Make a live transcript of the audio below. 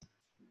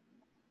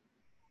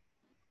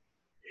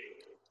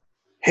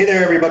Hey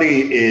there,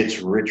 everybody. It's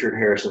Richard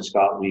Harrison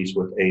Scott Lees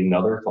with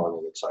another fun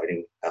and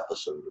exciting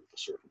episode of the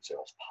Surf and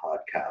Sales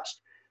podcast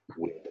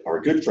with our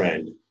good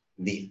friend,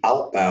 the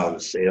Outbound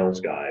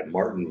Sales Guy,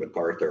 Martin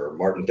MacArthur.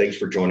 Martin, thanks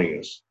for joining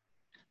us.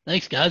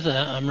 Thanks, guys.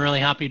 I'm really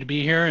happy to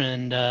be here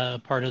and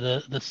part of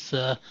this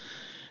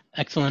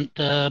excellent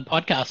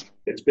podcast.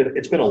 It's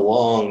been a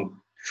long,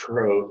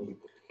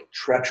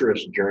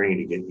 treacherous journey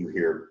to get you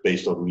here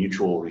based on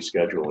mutual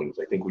reschedulings.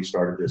 I think we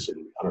started this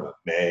in, I don't know,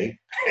 May,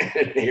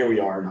 and here we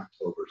are in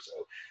October. So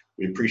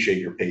we appreciate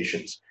your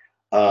patience.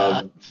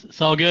 It's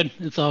all good.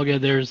 It's all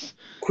good.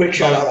 Quick There's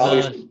shout out,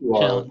 always obviously, a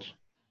challenge.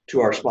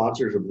 to our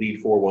sponsors of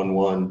Lead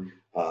 411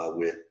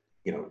 with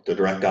the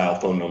direct dial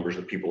phone numbers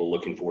that people are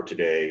looking for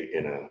today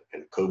in a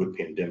COVID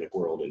pandemic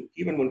world. And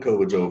even when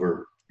COVID's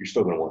over, you're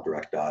still going to want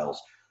direct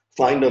dials.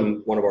 Find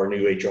them one of our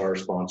new HR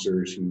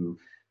sponsors who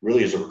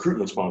really is a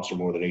recruitment sponsor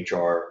more than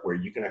HR, where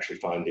you can actually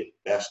find the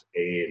best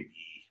A and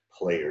B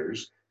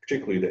players,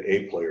 particularly the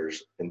A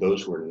players, and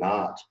those who are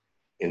not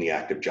in the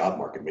active job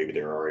market. Maybe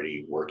they're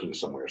already working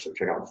somewhere. So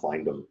check out and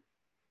find them.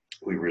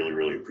 We really,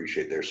 really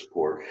appreciate their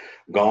support.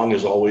 Gong,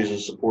 as always,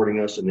 is supporting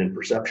us. And then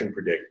Perception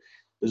Predict.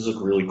 This is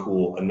really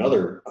cool.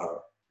 Another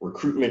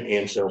recruitment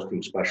and sales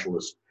team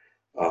specialist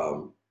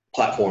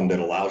platform that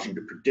allows you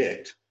to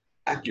predict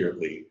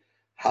accurately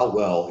how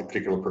well a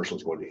particular person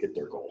is going to hit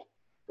their goal,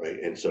 right?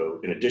 And so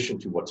in addition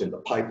to what's in the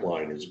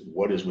pipeline is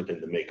what is within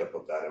the makeup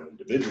of that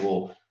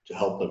individual to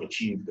help them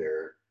achieve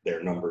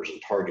their numbers and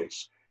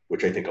targets,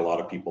 which I think a lot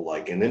of people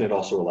like. And then it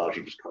also allows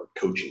you to start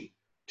coaching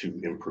to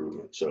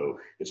improvement. So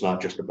it's not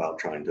just about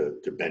trying to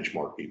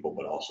benchmark people,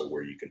 but also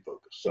where you can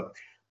focus. So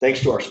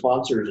thanks to our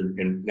sponsors,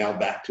 and now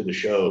back to the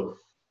show.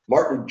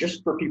 Martin,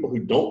 just for people who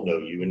don't know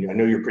you, and I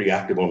know you're pretty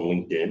active on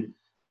LinkedIn,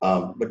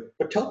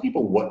 but tell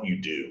people what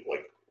you do.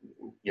 Like,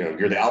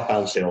 you're the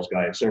outbound sales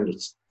guy. It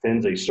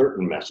sends a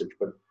certain message,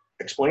 but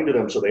explain to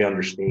them so they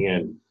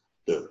understand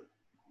the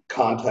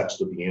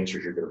context of the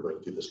answers you're going to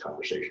bring to this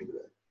conversation today.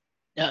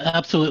 Yeah,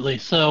 absolutely.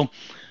 So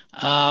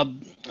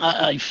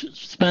I've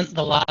spent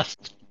the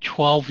last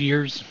 12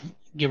 years,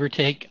 give or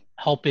take,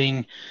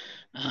 helping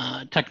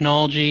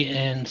technology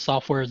and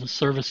software as a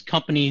service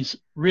companies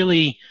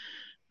really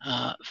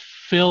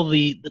fill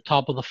the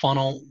top of the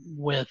funnel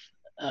with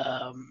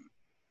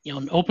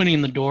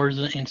opening the doors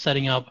and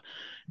setting up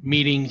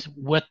meetings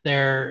with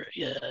their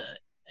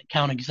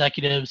account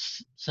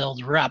executives,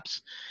 sales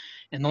reps.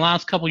 In the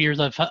last couple of years,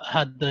 I've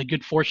had the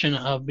good fortune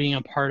of being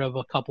a part of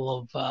a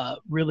couple of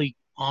really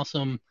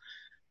awesome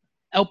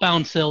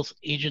outbound sales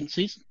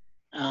agencies,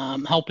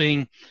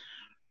 helping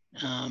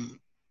a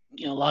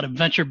lot of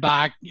venture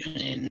backed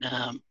and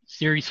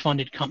series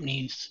funded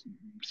companies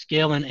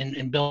scale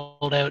and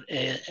build out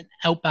an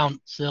outbound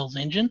sales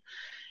engine.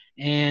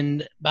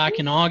 And back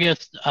in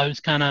August, I was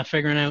kind of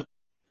figuring out,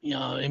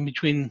 in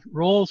between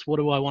roles, what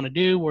do I want to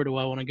do? Where do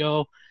I want to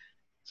go?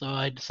 So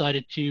I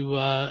decided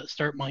to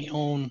start my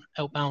own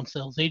outbound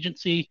sales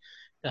agency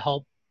to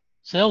help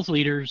sales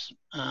leaders,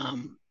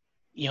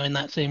 in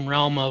that same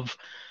realm of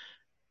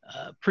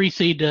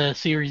pre-seed to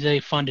Series A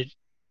funded,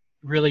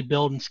 really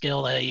build and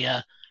scale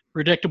a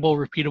predictable,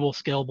 repeatable,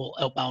 scalable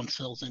outbound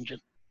sales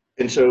engine.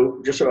 And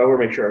so just so I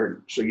want to make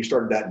sure, so you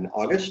started that in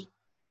August?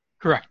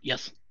 Correct.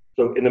 Yes.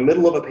 So in the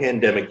middle of a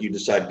pandemic, you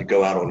decided to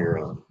go out on your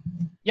own.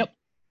 Yep.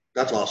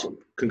 That's awesome.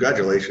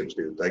 Congratulations,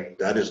 dude. Like,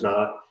 that is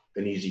not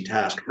an easy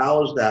task.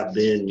 How has that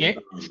been?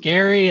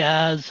 Scary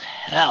as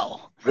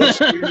hell. What's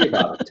scary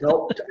about it?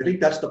 I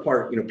think that's the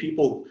part,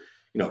 people,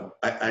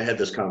 I had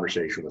this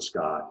conversation with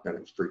Scott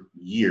for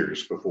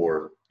years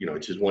before,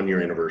 it's his 1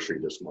 year anniversary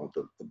this month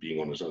of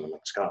being on his own. I'm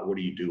like, Scott, what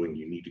are you doing?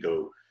 You need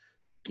to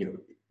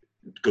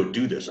go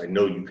do this. I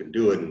know you can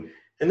do it.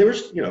 And there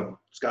was,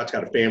 Scott's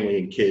got a family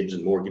and kids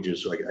and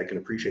mortgages, so I can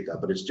appreciate that,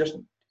 but it's just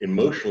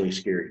emotionally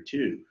scary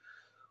too.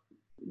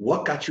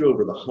 What got you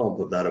over the hump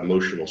of that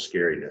emotional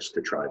scariness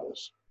to try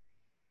this?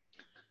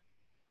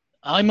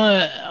 I'm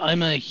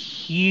a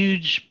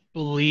huge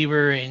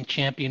believer and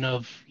champion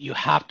of you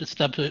have to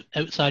step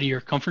outside of your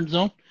comfort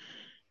zone,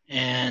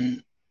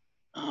 and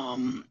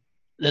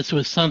this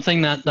was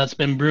something that's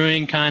been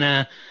brewing kind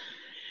of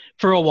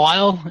for a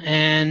while,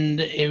 and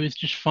it was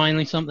just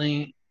finally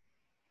something.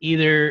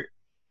 Either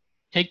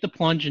take the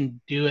plunge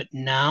and do it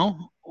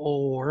now,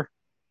 or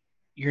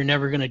you're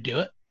never going to do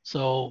it.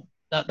 So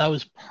that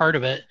was part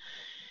of it.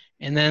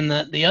 And then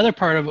the other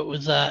part of it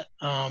was that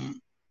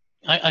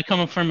I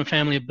come from a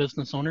family of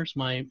business owners.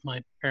 My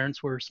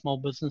parents were small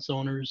business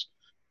owners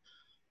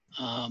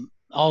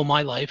all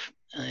my life,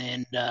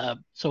 and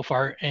so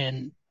far,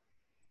 and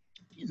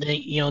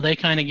they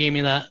kind of gave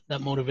me that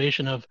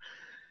motivation of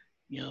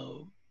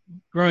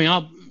growing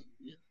up,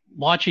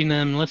 watching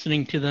them,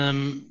 listening to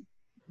them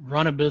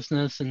run a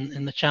business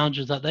and the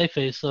challenges that they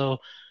face. So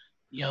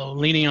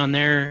leaning on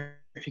their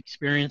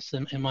experience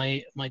and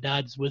my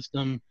dad's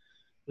wisdom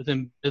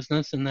within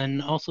business, and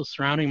then also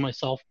surrounding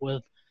myself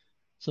with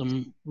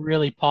some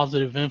really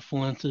positive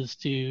influences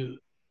to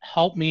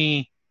help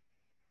me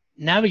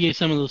navigate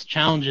some of those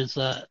challenges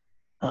that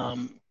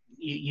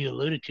you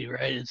alluded to,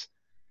 right? It's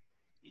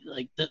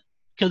like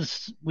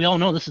because we all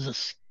know this is a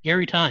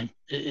scary time.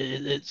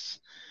 It's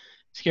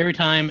a scary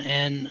time,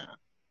 and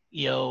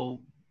you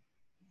know,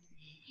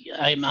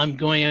 I'm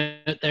going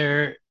out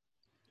there,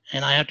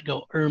 and I have to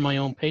go earn my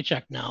own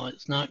paycheck now.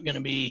 It's not going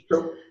to be,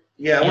 So,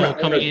 yeah,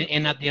 coming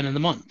in at the end of the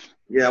month.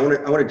 yeah, I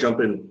want to jump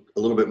in a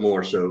little bit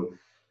more. So,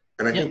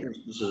 and I Yeah. think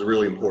this is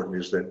really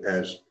important, is that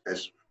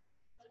as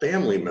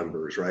family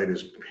members, right,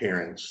 as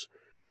parents,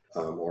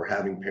 or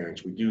having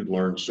parents, we do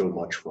learn so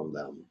much from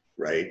them,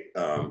 right?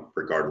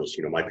 Regardless,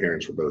 my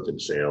parents were both in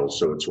sales,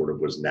 so it sort of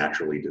was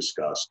naturally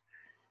discussed,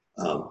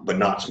 but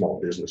not small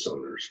business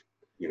owners,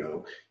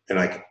 and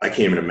I can't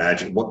even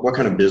imagine what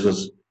kind of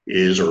business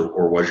is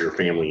or was your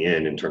family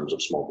in terms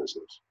of small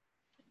business.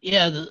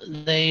 Yeah,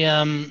 they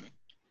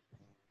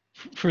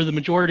for the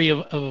majority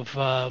of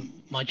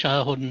my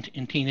childhood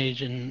and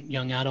teenage and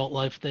young adult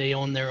life, they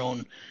owned their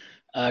own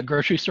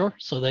grocery store.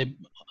 So they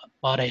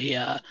bought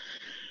a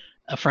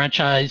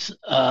franchise,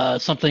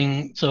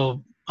 something.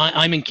 So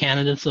I'm in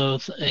Canada, so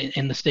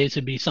in the States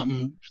it'd be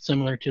something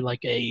similar to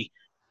like a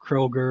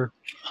Kroger,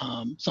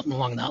 something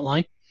along that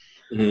line.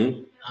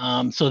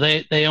 Mm-hmm. So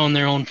they own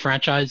their own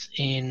franchise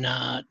in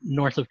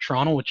north of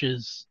Toronto, which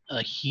is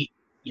a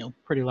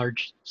pretty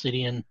large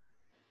city in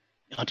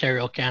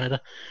Ontario, Canada.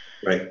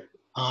 Right.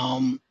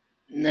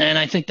 And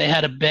I think they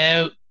had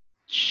about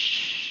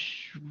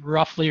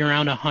roughly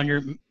around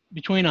 100,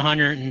 between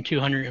 100 and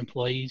 200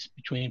 employees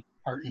between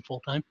part and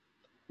full time.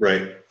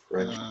 Right.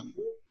 Right. And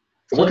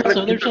So what kind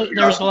of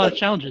there's a lot of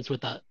challenges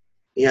with that.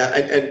 Yeah,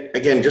 and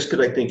again, just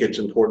because I think it's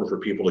important for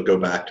people to go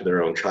back to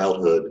their own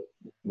childhood,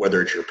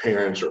 whether it's your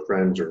parents or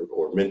friends or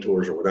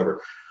mentors or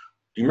whatever.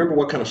 Do you remember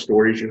what kind of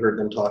stories you heard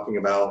them talking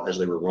about as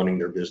they were running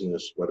their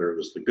business, whether it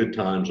was the good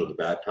times or the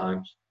bad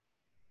times?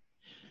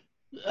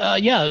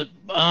 Yeah.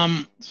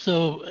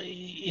 So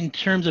in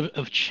terms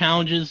of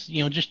challenges,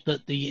 just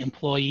the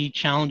employee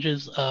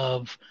challenges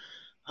of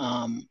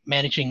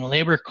managing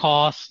labor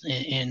costs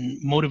and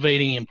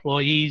motivating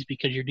employees,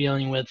 because you're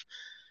dealing with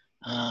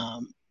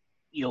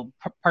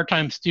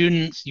part-time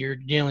students, you're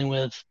dealing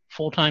with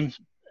full-time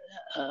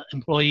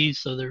employees,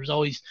 so there's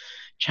always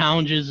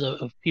challenges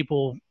of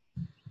people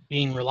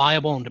being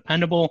reliable and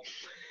dependable.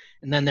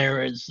 And then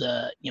there is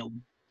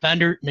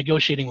vendor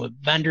negotiating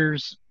with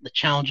vendors, the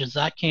challenges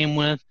that came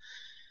with.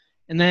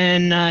 And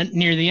then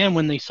near the end,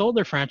 when they sold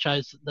their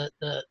franchise,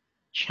 the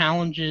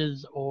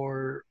challenges,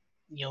 or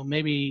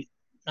maybe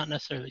not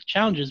necessarily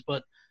challenges,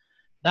 but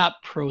that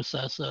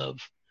process of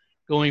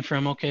going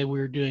from, okay,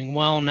 we're doing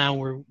well, now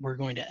we're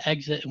going to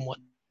exit, and what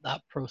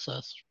that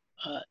process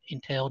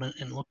entailed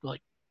and looked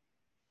like.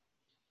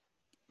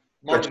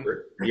 That's great.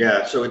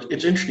 Yeah, so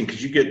it's interesting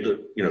because you get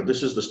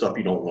this is the stuff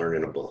you don't learn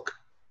in a book,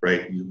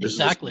 right? This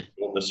Exactly. is the stuff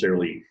you don't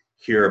necessarily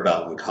hear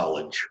about in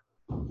college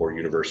or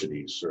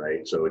universities,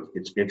 right? So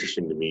it's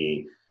interesting to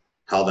me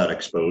how that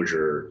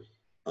exposure,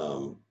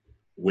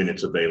 when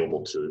it's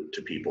available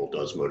to people,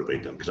 does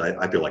motivate them, because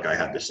I feel like I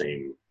had the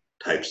same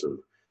types of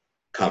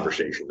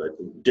conversations.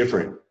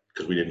 Different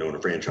because we didn't own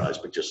a franchise,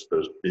 but just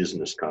those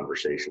business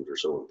conversations are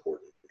so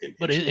important.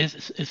 But it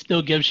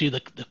still gives you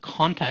the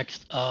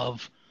context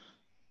of,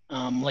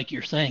 like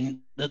you're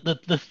saying,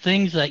 the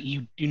things that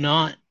you do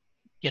not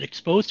get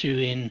exposed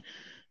to in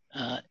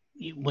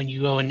when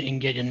you go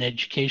and get an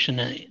education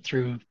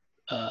through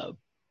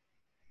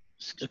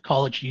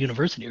college,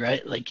 university,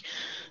 right? Like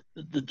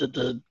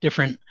the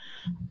different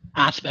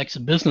aspects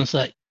of business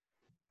that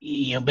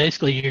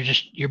basically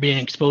you're being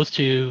exposed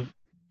to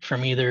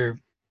from either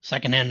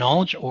secondhand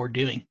knowledge or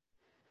doing.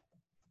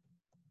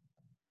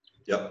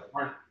 Yep.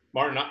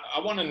 Martin, I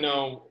want to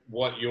know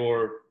what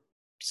your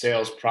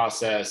sales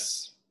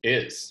process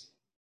is.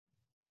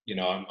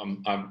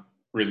 I'm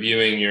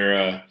reviewing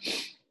your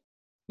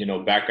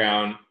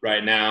background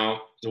right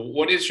now. So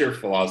what is your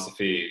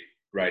philosophy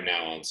right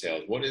now on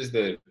sales? What is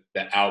the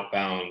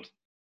outbound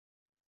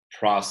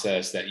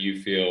process that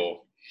you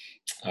feel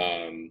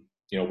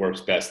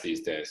works best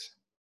these days?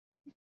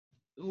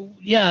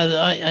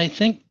 Yeah, I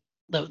think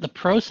the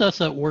process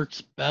that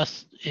works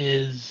best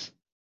is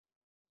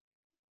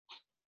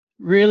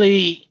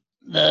really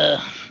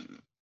the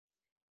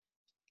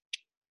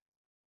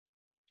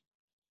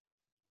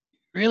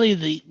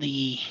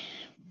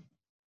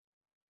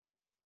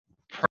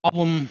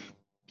problem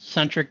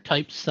centric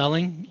type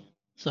selling.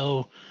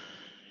 So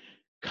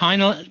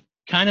kind of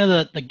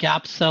the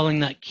gap selling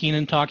that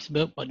Keenan talks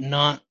about, but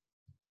not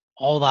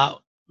all that,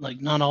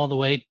 like not all the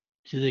way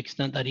to the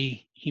extent that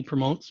he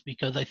promotes,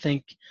 because I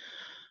think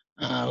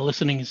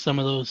listening to some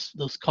of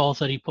those calls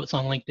that he puts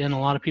on LinkedIn, a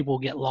lot of people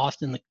get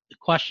lost in the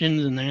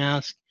questions, and they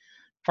ask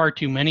far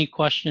too many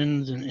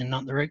questions and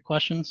not the right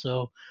questions.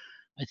 So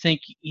I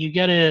think you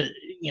got to,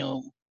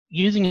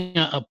 using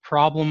a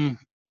problem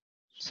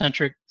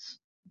centric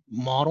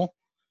model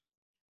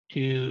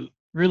to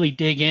really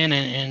dig in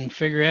and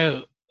figure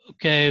out,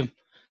 okay,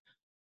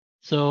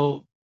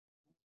 so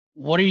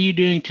what are you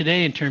doing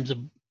today in terms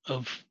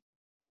of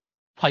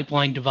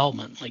pipeline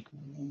development? Like,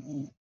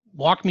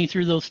 walk me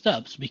through those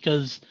steps,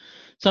 because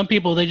some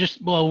people, they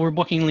just, well, we're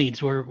booking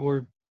leads,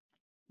 we're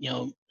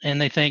and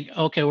they think,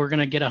 okay, we're going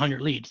to get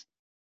 100 leads.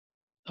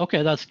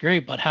 Okay, that's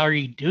great, but how are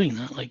you doing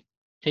that? Like,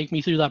 take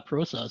me through that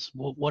process.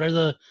 What are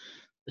the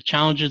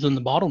challenges and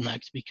the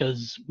bottlenecks?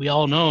 Because we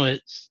all know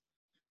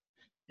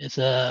it's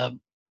a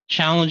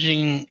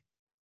challenging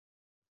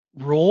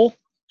role,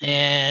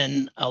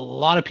 and a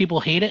lot of people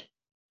hate it,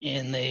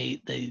 and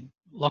they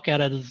look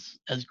at it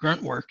as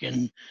grunt work,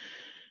 and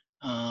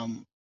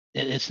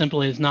it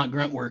simply is not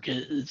grunt work.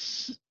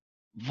 It's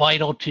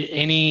vital to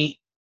any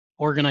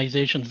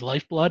organization's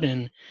lifeblood,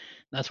 and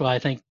that's why I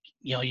think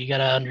you got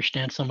to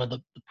understand some of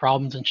the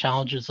problems and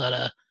challenges that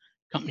a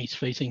company's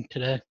facing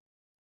today.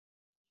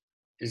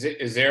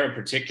 Is there a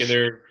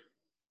particular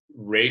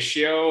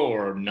ratio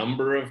or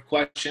number of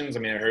questions? I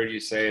mean, I heard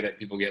you say that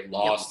people get Yep.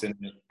 lost in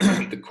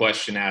the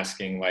question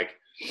asking, like,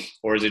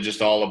 or is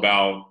it all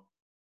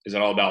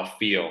about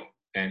feel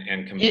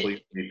and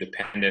completely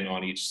dependent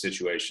on each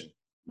situation?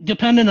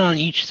 Dependent on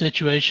each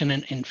situation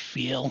and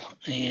feel,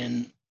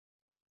 and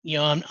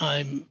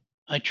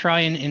I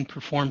try and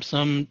perform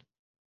some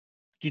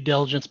due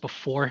diligence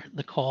before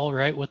the call,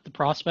 right, with the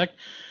prospect,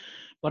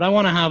 but I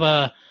want to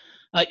have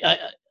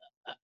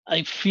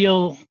I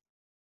feel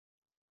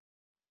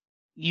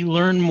you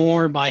learn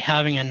more by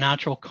having a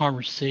natural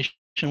conversation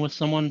with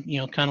someone,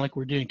 kind of like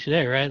we're doing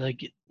today, right?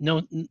 Like,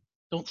 no,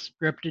 don't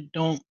script it,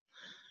 don't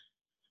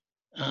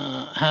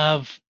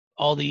have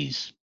all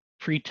these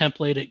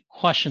pre-templated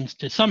questions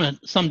to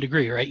some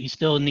degree, right? You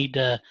still need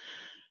to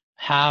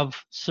have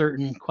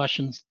certain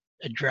questions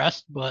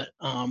addressed, but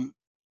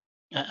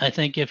I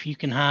think if you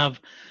can have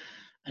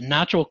a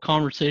natural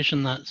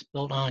conversation that's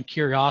built on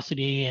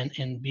curiosity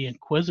and be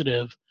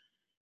inquisitive,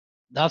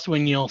 that's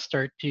when you'll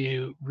start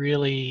to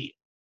really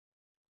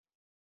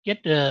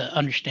get to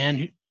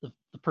understand the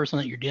person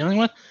that you're dealing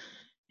with.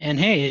 And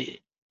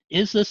hey,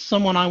 is this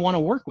someone I want to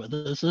work with?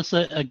 Is this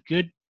a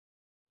good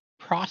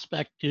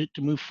prospect to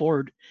move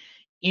forward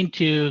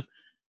into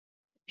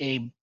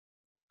a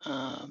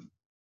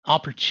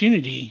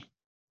opportunity,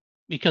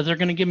 because they're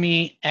going to give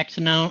me X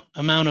amount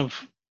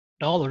of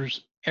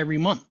dollars every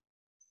month.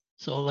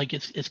 So like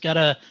it's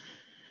gotta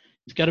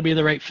be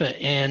the right fit.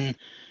 And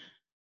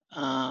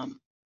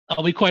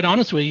I'll be quite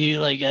honest with you,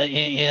 like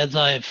as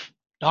I've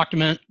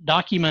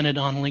documented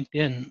on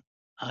LinkedIn,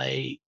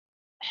 I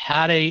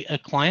had a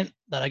client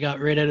that I got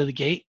right out of the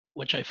gate,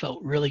 which I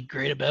felt really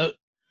great about.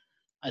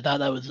 I thought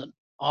that was an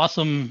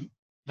awesome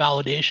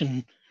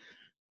validation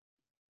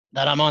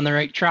that I'm on the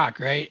right track,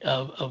 right?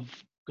 Of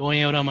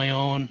going out on my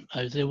own.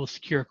 I was able to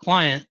secure a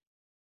client,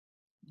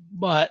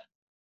 but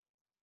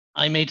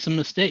I made some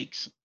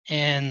mistakes,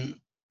 and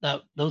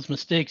those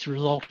mistakes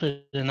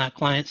resulted in that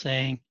client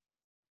saying,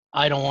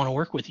 "I don't want to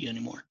work with you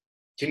anymore."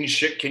 Can you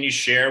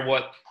share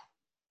what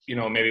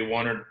maybe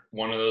one of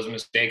those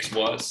mistakes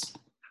was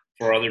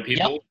for other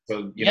people? Yep.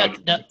 So Yeah,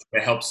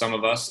 to help some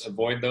of us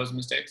avoid those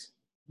mistakes.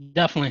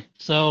 definitely.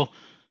 So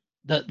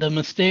the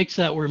mistakes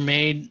that were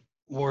made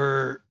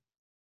were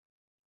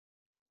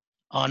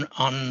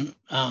on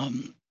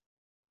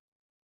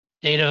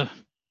data,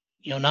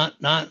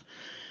 not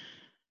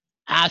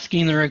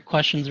asking the right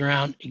questions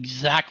around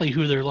exactly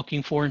who they're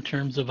looking for in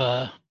terms of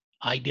a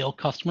ideal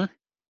customer.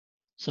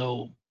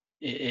 So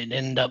it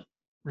ended up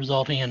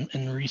resulting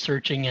in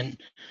researching and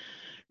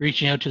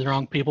reaching out to the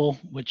wrong people,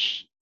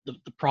 which the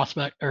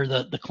prospect, or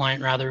the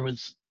client rather,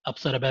 was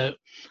upset about.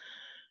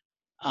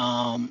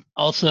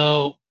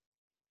 Also,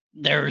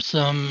 there were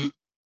some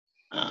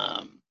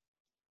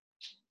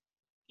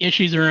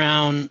issues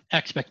around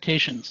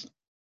expectations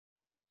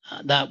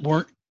that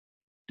weren't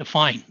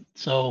defined.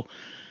 So,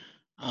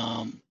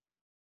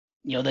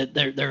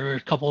 that there were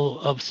a couple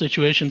of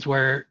situations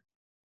where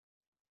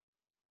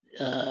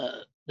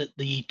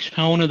the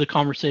tone of the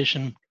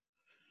conversation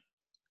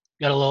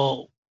got a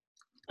little,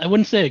 I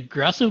wouldn't say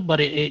aggressive, but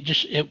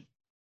it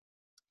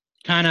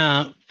kind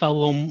of felt a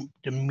little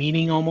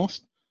demeaning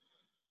almost.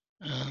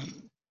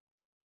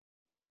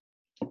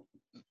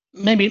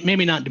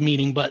 Maybe not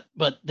demeaning, but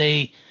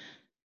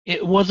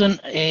it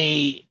wasn't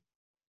a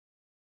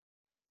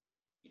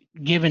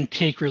give and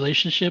take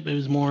relationship. It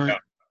was more, Yeah.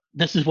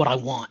 this is what I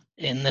want,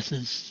 and this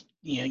is,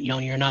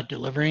 you're not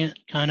delivering it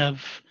kind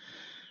of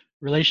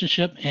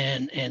relationship.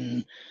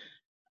 And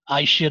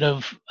I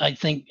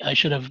think I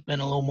should have been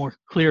a little more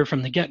clear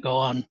from the get-go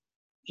on,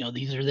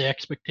 these are the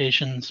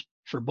expectations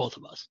for both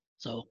of us.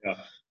 So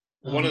Yeah.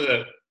 One of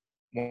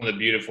the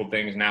beautiful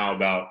things now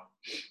about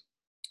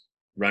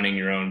running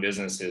your own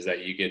business is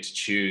that you get to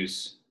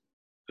choose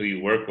who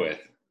you work with,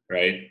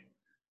 right?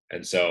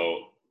 And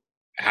so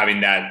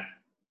having that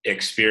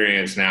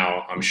experience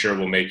now, I'm sure,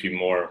 will make you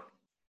more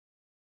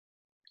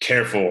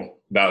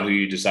careful about who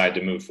you decide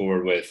to move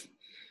forward with,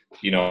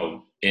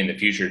 in the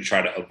future, to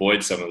try to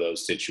avoid some of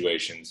those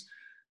situations.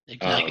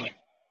 exactly.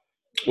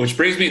 Which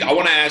brings me, I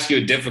want to ask you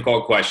a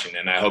difficult question,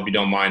 and I hope you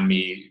don't mind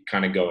me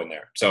kind of going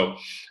there. So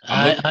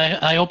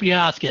I hope you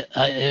ask it,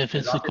 if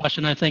it's a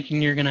question I'm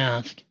thinking you're going to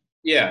ask.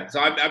 Yeah,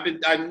 so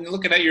I'm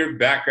looking at your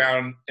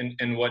background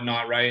and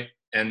whatnot, right?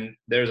 And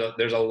there's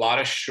a lot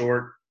of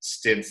short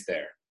stints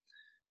there.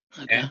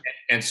 Okay.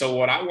 And so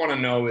what I want to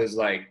know is,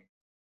 like,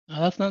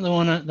 That's not the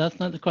one. That's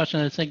not the question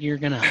I was thinking you're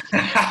going to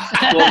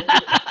ask. Well,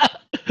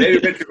 maybe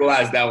Richard will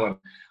ask that one.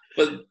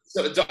 But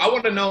so I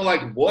want to know,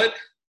 like, what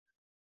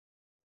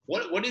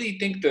do you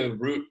think the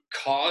root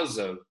cause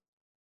of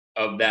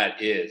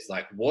that is?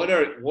 Like, what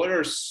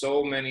are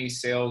so many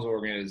sales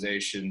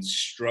organizations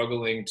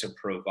struggling to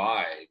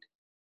provide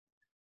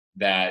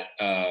that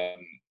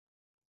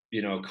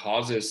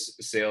causes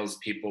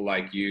salespeople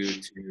like you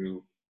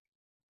to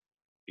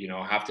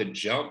have to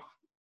jump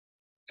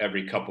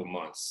every couple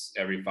months,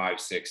 every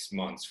 5-6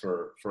 months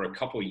for a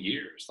couple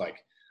years? Like,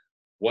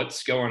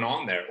 what's going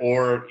on there?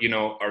 Or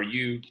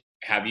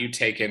have you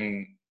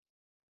taken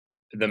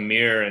the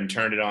mirror and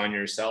turned it on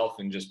yourself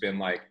and just been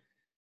like,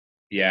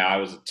 yeah, I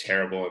was a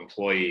terrible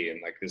employee,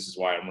 and like, this is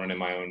why I'm running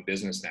my own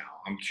business now?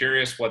 I'm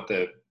curious what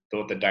the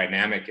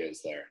dynamic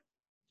is there.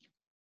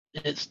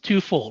 It's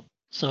twofold.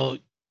 So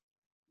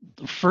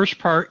the first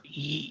part,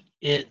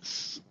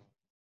 it's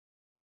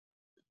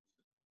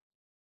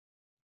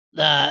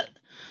that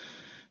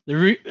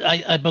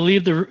I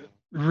believe the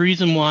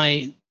reason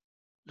why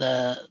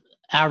the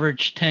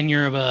average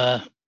tenure of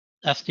a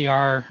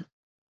SDR,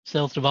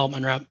 sales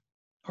development rep,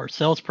 or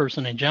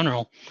salesperson in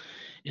general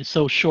is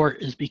so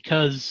short is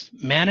because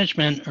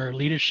management or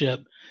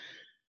leadership,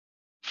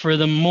 for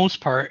the most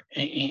part,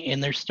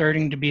 and there's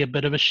starting to be a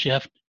bit of a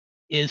shift,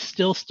 is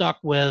still stuck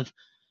with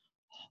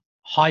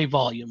high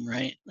volume,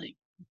 right? Like,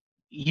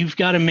 you've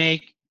got to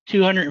make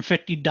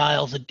 250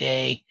 dials a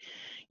day.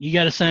 You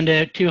got to send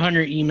out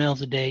 200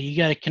 emails a day. You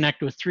got to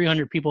connect with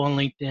 300 people on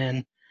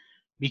LinkedIn,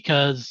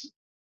 because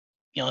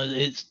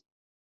it's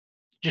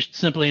just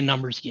simply a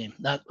numbers game.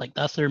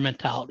 That's their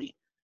mentality,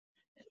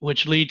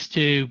 which leads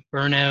to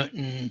burnout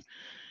and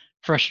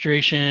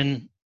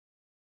frustration,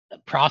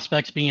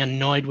 prospects being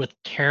annoyed with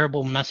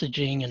terrible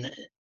messaging and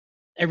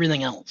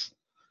everything else.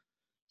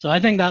 So I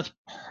think that's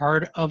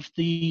part of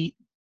the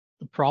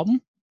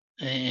problem,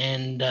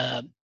 and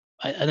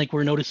I think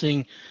we're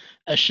noticing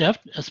a shift,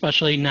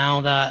 especially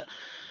now that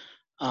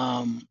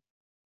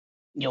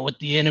with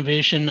the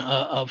innovation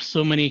of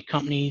so many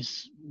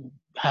companies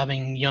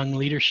having young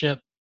leadership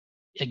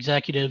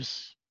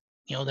executives,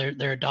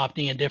 they're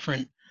adopting a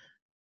different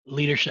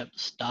leadership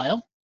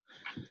style.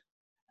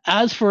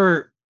 As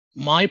for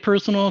my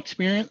personal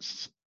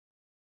experience,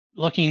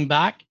 looking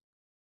back,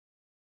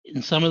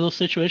 in some of those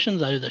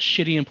situations, I was a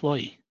shitty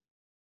employee.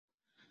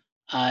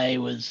 I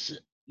was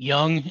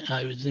young,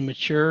 I was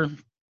immature,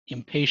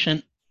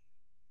 impatient.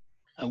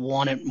 I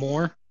wanted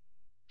more,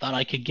 thought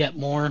I could get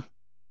more,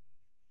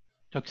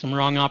 took some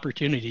wrong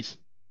opportunities.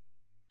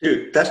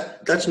 Dude,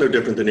 that's no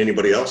different than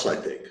anybody else, I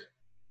think,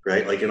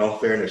 right? Like, in all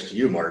fairness to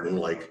you, Martin,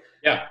 like,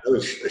 yeah, I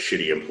was a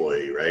shitty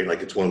employee, right?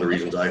 Like, it's one of the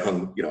reasons I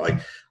hung,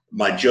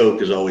 my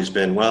joke has always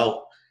been,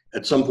 well,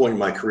 at some point in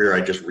my career,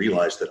 I just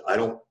realized that I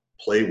don't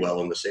play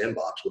well in the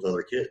sandbox with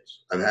other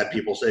kids. I've had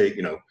people say,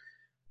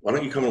 why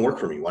don't you come and work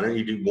for me? Why don't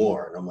you do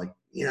more? And I'm like,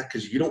 yeah,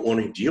 because you don't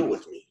want to deal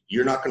with me.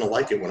 You're not going to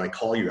like it when I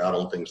call you out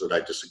on things that I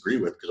disagree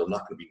with, because I'm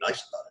not going to be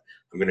nice about it.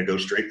 I'm going to go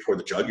straight for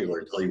the jugular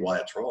and tell you why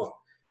it's wrong.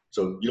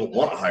 So you don't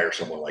want to hire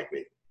someone like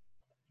me.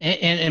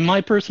 And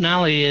my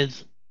personality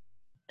is,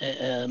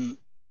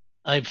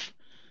 I've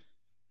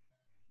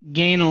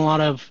gained a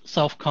lot of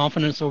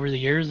self-confidence over the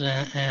years,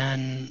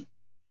 and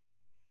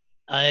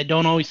I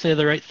don't always say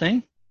the right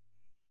thing,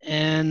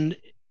 and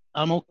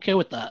I'm okay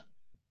with that.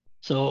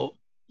 So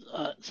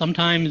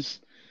sometimes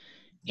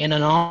in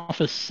an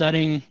office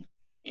setting,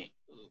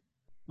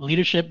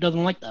 leadership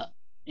doesn't like that,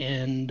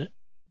 and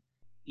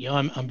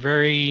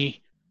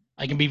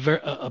I can be very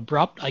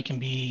abrupt. I can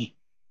be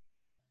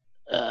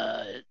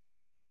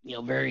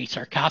very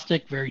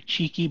sarcastic, very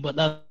cheeky, but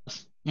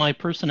that's my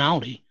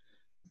personality,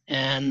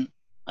 and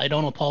I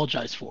don't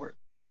apologize for it,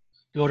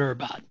 good or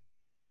bad.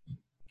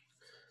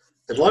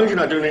 As long as you're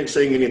not doing anything,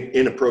 saying any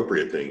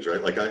inappropriate things,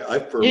 right? Like, I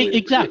firmly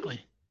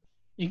exactly.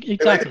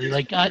 Exactly.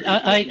 Like,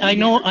 I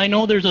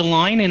know there's a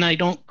line, and I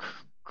don't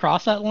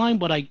cross that line,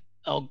 but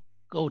I'll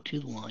go to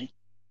the line.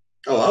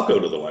 Oh, I'll go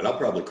to the line. I'll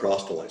probably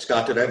cross the line.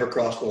 Scott, did I ever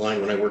cross the line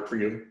when I worked for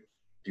you?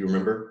 Do you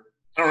remember?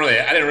 I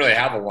didn't really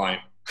have a line.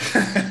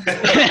 I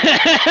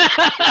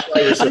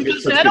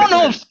don't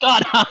know if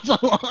Scott has a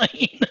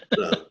line.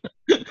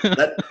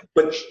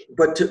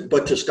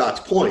 But to Scott's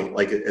point,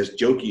 like, as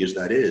jokey as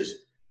that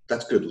is,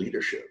 that's good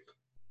leadership,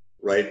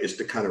 right? Is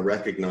to kind of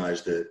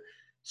recognize that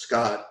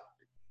Scott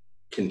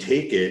can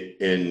take it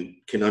and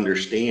can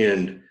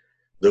understand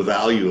the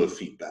value of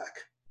feedback,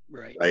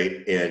 right?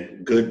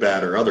 And good,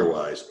 bad, or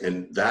otherwise.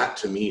 And that,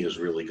 to me, is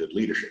really good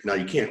leadership. Now,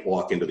 you can't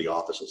walk into the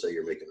office and say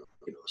you're making a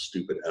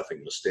stupid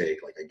effing mistake.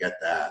 Like, I get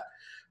that.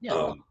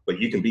 Yeah. But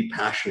you can be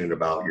passionate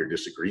about your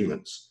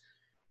disagreements.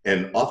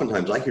 And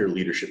oftentimes I hear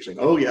leadership saying,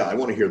 oh yeah, I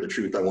want to hear the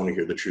truth. I want to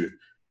hear the truth,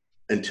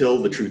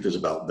 until the truth is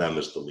about them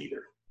as the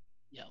leader.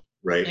 Yeah.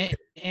 Right.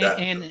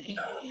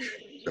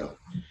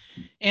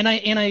 And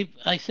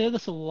I say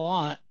this a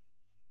lot,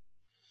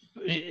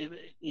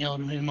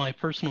 in my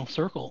personal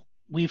circle.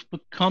 We've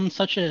become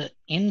such an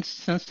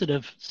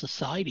insensitive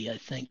society, I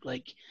think.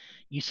 Like,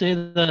 you say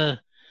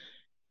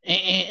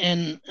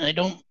and I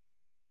don't,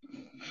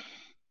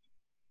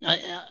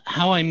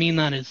 How I mean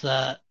that is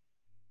that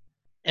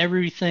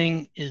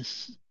everything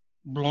is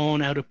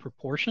blown out of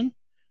proportion.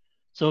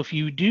 So if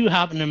you do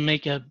happen to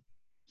make a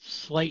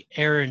slight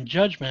error in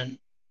judgment,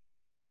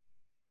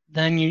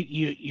 then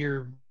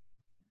you're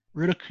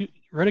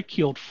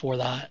ridiculed for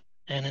that.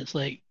 And it's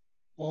like,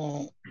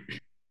 well,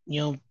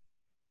 you know,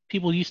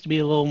 people used to be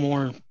a little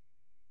more,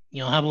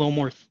 have a little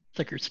more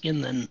thicker skin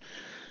I than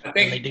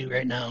they think do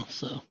right now.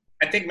 So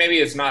I think maybe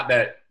it's not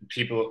that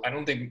people. I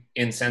don't think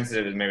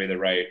insensitive is maybe the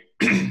right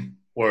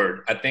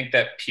word. I think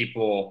that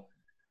people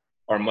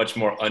are much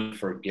more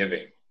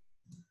unforgiving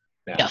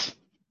now.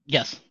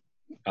 yes,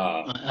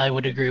 I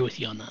would agree with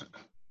you on that.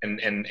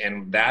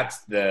 And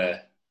that's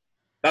the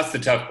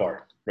tough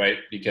part, right?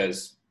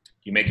 Because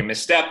you make a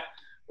misstep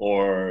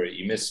or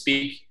you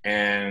misspeak,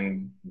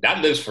 and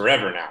that lives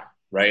forever now,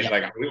 right? Yep.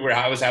 Like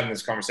I was having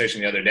this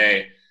conversation the other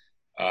day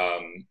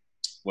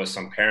with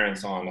some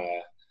parents on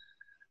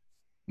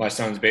my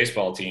son's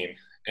baseball team,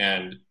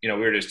 and we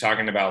were just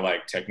talking about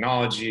like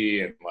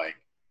technology and like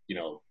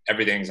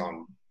everything's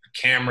on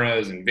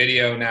cameras and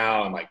video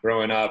now, and like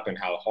growing up and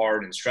how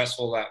hard and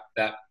stressful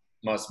that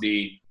must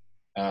be.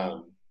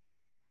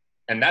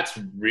 And that's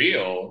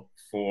real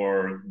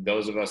for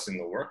those of us in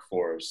the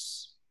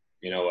workforce,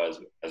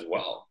 as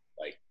well.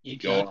 Like you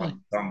go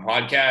on some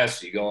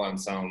podcast, you go on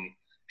some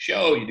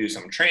show, you do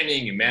some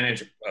training, you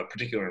manage a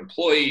particular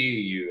employee,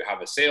 you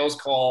have a sales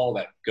call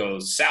that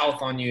goes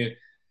south on you.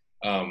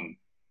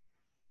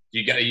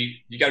 You got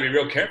to be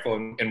real careful,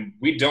 and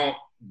we don't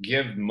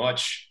give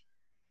much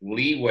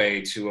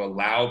leeway to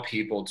allow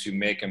people to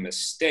make a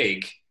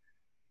mistake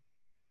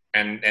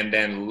and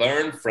then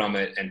learn from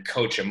it and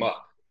coach them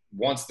up.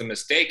 Once the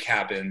mistake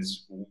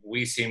happens,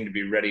 we seem to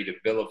be ready to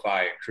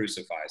vilify and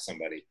crucify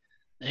somebody.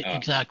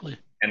 Exactly.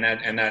 And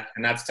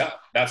that's tough.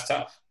 That's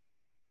tough.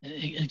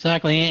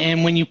 Exactly.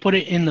 And when you put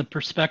it in the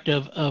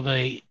perspective of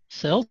a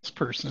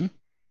salesperson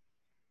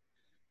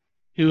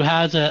who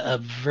has a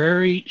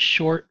very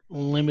short,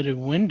 limited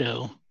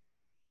window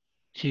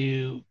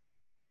to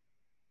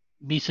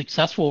be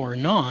successful or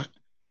not,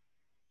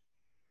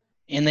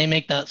 and they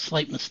make that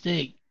slight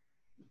mistake,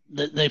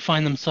 that they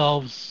find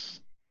themselves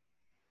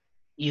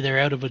either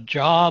out of a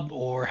job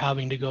or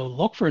having to go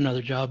look for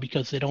another job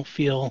because they don't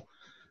feel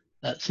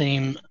that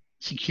same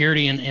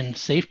security and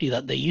safety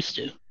that they used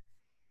to.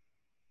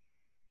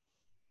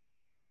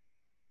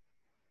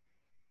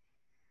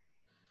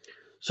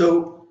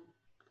 So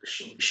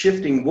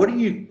shifting, what are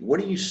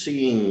you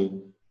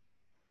seeing?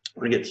 I'm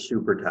going to get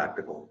super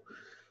tactical.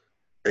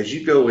 As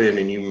you go in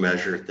and you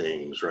measure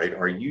things, right?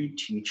 Are you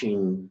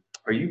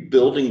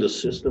building the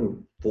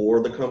system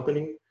for the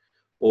company,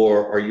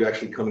 or are you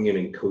actually coming in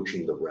and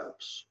coaching the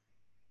reps?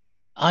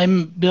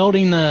 I'm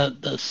building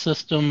the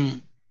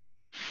system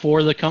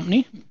for the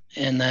company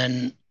and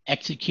then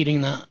executing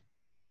that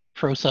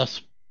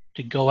process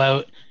to go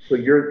out. So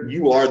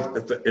you are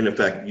in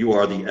effect, you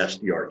are the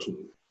SDR team.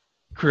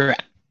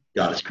 Correct.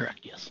 Got That's it. correct,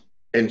 yes.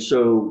 And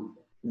so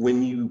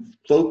when you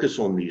focus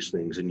on these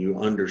things and you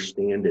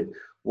understand it,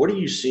 what are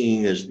you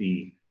seeing as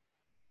and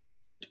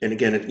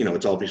again,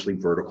 it's obviously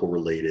vertical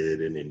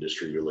related and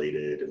industry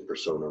related and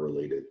persona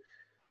related.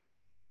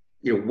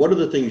 What are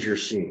the things you're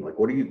seeing? Like,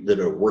 what are you that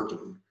are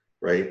working,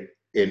 right?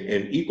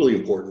 And equally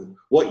important,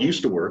 what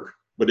used to work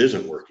but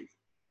isn't working,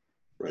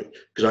 right?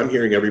 Because I'm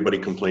hearing everybody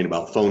complain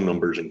about phone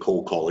numbers and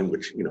cold calling,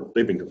 which,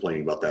 they've been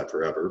complaining about that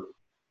forever.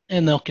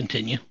 And they'll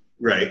continue.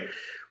 Right.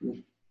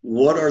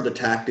 What are the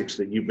tactics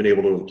that you've been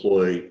able to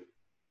employ,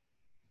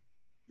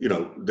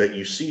 that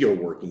you see are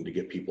working to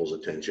get people's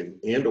attention,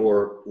 and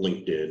or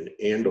LinkedIn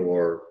and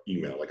or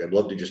email? Like, I'd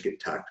love to just get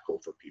tactical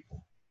for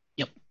people.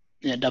 Yep.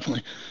 Yeah,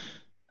 definitely.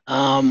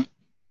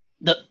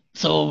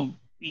 So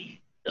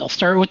I'll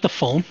start with the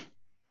phone.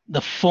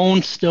 The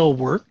phone still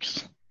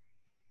works.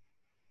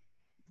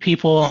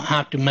 People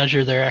have to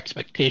measure their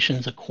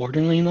expectations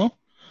accordingly, though.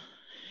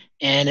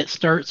 And it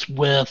starts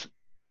with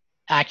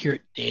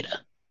accurate data.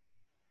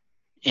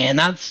 And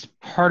that's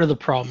part of the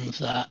problems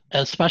that,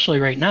 especially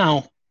right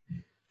now.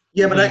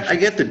 Yeah, but I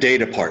get the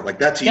data part. Like,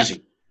 that's easy.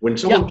 Yep. When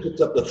someone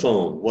picks up the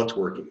phone, what's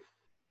working?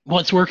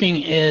 What's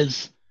working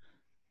is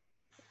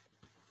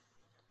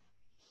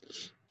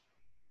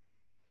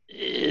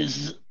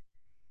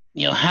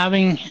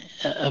having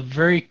a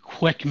very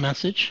quick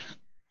message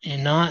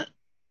and not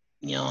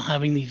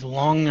having these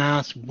long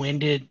ass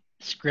winded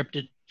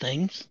scripted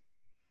things.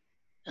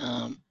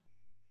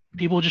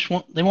 People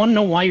want to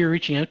know why you're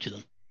reaching out to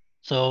them,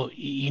 so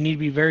you need to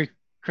be very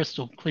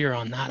crystal clear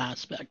on that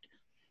aspect.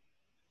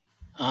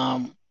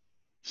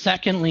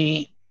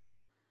 Secondly,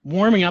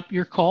 warming up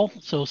your call,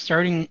 so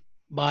starting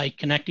by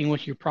connecting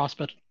with your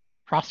prospect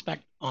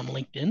on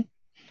LinkedIn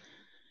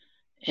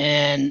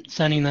and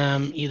sending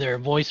them either a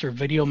voice or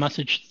video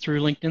message through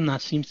LinkedIn.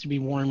 That seems to be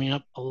warming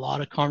up a lot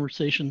of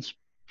conversations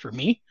for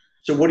me.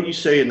 So what do you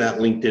say in that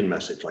LinkedIn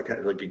message? Like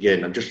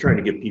again, I'm just trying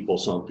to give people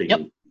something.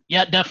 Yep.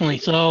 Yeah, definitely.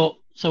 So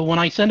when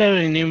I send out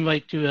an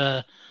invite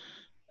to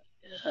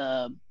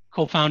a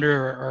co-founder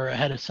or a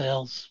head of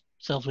sales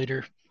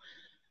leader,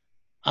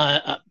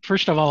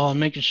 first of all, I'm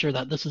making sure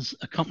that this is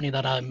a company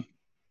that I'm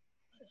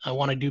I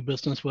want to do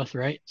business with,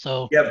 right?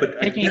 So Yeah, but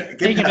get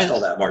past all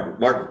that, Martin.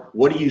 Martin,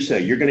 what do you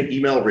say? You're going to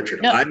email Richard.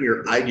 Yep. I'm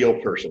your ideal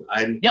person.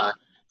 I'm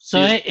So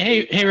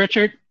hey,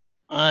 Richard,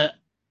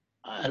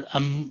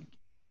 I'm.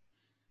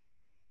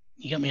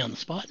 You got me on the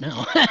spot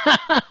now.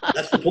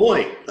 That's the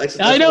point.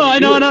 I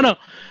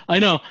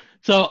know.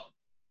 So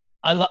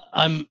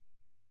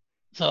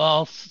So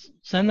I'll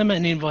send them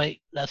an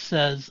invite that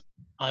says,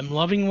 "I'm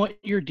loving what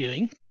you're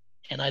doing,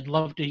 and I'd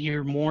love to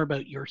hear more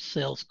about your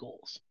sales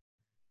goals."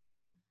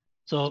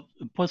 So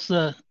it puts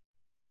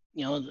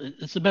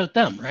it's about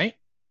them, right?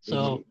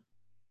 So,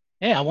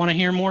 hey, I want to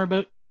hear more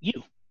about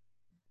you,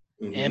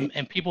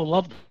 and people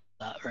love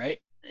that, right?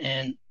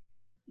 And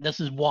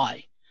this is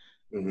why.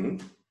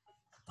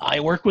 I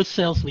work with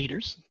sales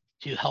leaders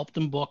to help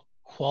them book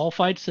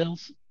qualified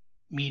sales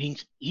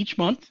meetings each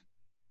month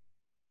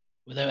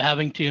without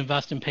having to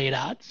invest in paid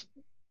ads,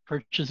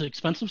 purchase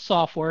expensive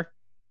software,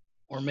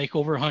 or make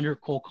over 100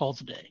 cold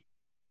calls a day.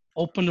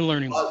 Open to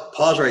learning.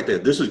 Pause right there.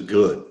 This is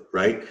good,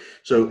 right?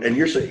 So, and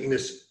you're saying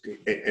this,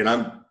 and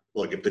I'm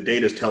like, if the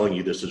data is telling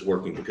you this is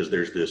working, because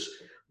there's this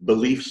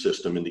belief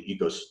system in the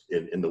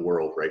in the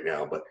world right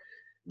now, but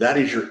that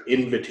is your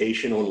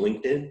invitation on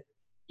LinkedIn.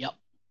 Yep.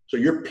 So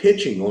you're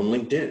pitching on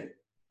LinkedIn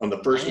on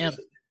the first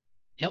message.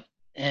 Yep.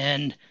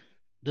 And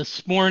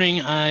this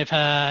morning I've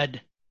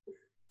had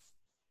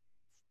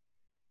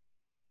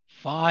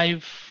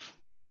 5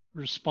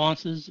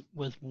 responses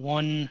with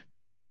 1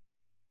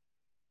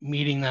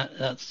 meeting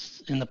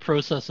that's in the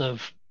process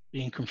of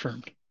being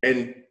confirmed.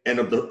 And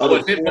of the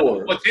other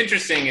 4, what's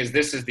interesting is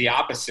this is the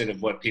opposite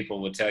of what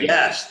people would tell you.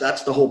 Yes,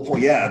 that's the whole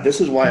point. Yeah, this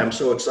is why I'm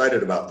so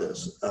excited about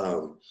this.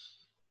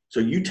 So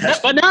you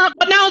test, but now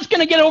it's going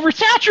to get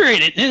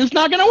oversaturated, and it's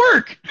not going to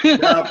work.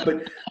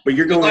 but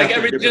you're going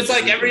just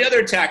like every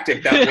other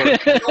tactic that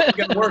works. It's only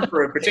going to work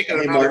for a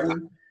particular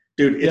Martin,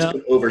 dude. It's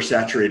been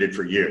oversaturated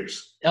for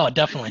years. Oh,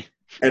 definitely.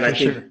 And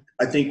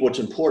I think what's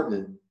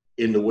important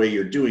in the way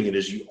you're doing it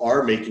is you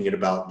are making it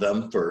about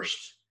them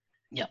first,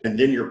 and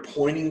then you're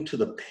pointing to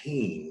the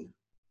pain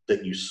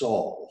that you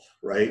solve.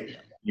 Right? Yeah.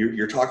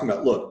 You're talking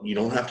about, look, you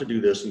don't have to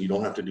do this, and you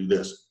don't have to do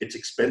this. It's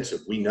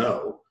expensive. We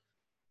know.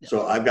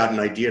 So I've got an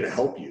idea to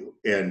help you.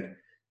 And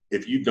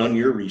if you've done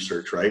your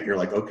research, right, and you're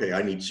like, okay,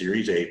 I need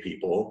Series A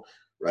people,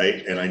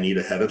 right? And I need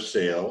a head of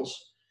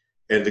sales.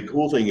 And the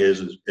cool thing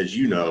is, as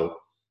you know,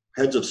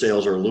 heads of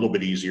sales are a little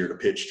bit easier to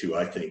pitch to,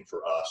 I think,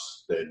 for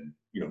us than,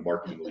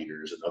 marketing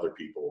leaders and other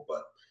people.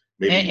 But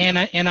maybe.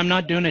 And I'm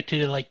not doing it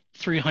to like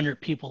 300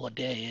 people a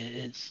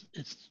day. It's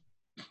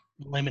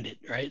limited,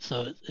 right?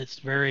 So it's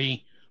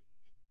very,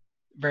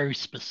 very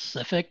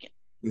specific,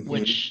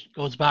 which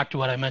goes back to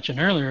what I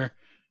mentioned earlier.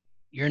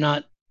 You're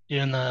not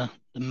doing the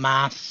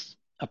mass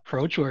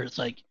approach where it's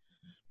like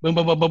boom,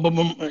 boom, boom, boom, boom,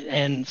 boom,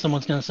 and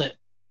someone's going to say,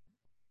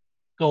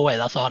 go away,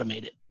 that's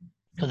automated,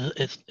 because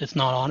it's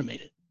not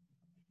automated.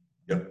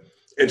 Yep.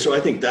 And so I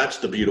think that's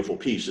the beautiful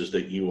piece, is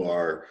that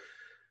you're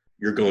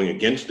going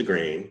against the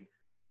grain.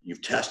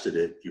 You've tested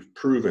it. You've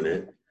proven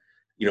it.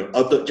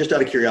 Just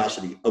out of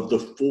curiosity, of the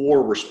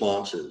 4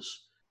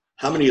 responses,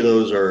 how many of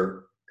those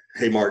are,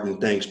 hey, Martin,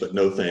 thanks, but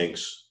no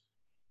thanks?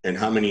 And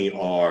how many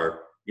are,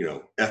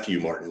 F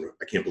you, Martin,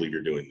 I can't believe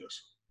you're doing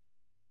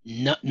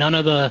this? None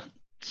of the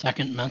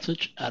second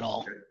message at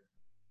all. Okay.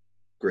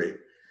 Great.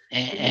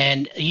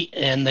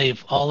 And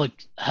they've all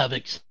have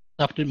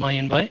accepted my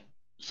invite.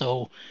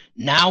 So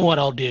now what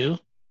I'll do,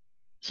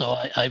 so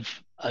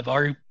I've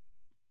already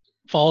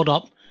followed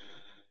up,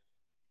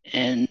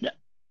 and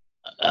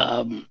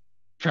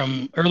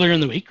from earlier in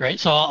the week, right?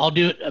 So I'll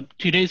do it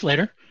 2 days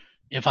later.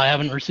 If I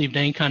haven't received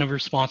any kind of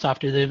response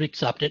after they've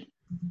accepted,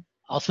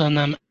 I'll send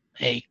them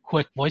a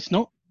quick voice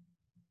note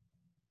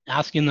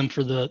asking them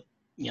for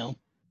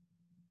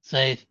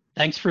say,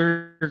 thanks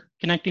for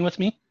connecting with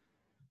me.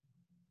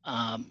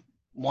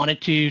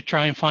 Wanted to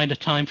try and find a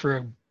time for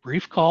a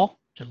brief call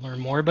to learn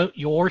more about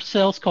your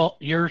sales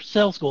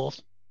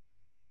goals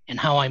and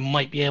how I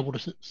might be able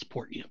to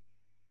support you.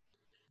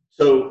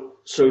 So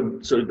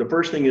the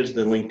first thing is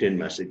the LinkedIn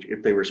message.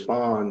 If they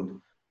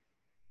respond,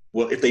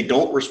 if they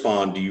don't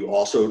respond, do you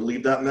also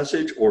leave that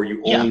message, or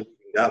you only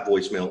leave that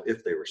voicemail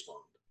if they respond?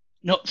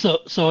 No,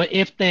 so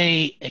if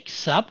they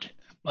accept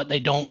but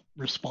they don't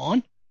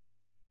respond,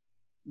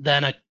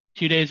 then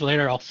 2 days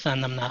later I'll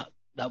send them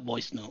that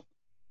voice note.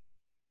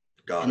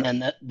 Got it.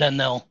 And then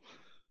they'll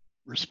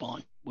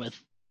respond with.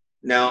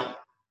 Now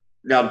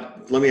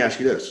let me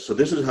ask you this. So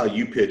this is how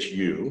you pitch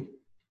you.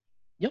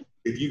 Yep.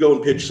 If you go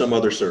and pitch some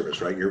other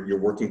service, right? You're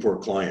working for a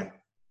client.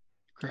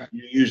 Correct.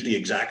 You use the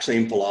exact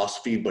same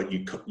philosophy, but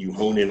you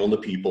hone in on the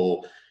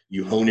people,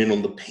 you hone in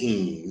on the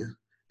pain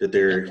that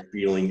they're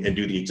feeling, and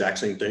do the exact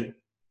same thing.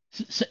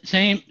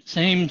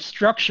 Same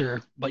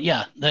structure, but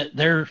yeah,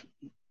 they're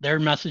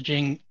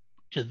messaging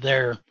to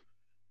their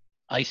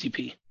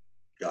ICP.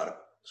 Got it.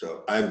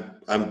 So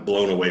I'm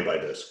blown away by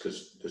this,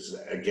 because this is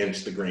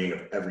against the grain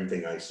of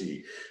everything I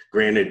see.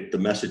 Granted, the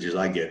messages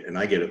I get, and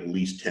I get at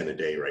least 10 a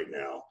day right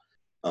now,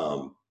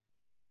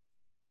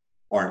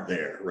 aren't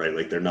there, right?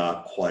 Like, they're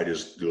not quite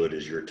as good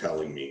as you're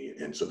telling me.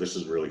 And so this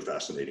is really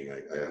fascinating.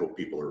 I hope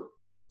people are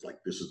like,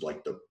 this is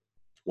like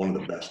one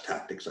of the best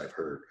tactics I've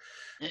heard.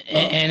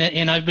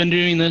 And I've been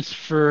doing this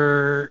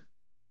for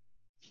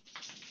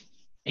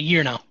a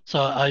year now. So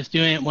I was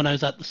doing it when I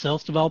was at the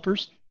Sales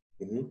Developers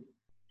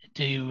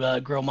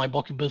to grow my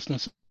book of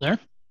business there,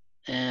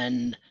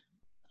 and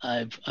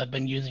I've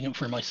been using it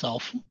for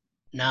myself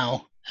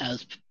now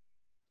as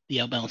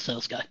the outbound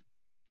sales guy.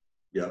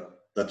 Yeah,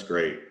 that's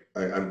great.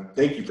 I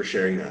thank you for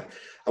sharing that.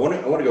 I want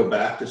to go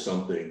back to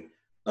something.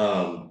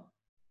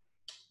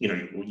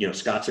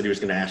 Scott said he was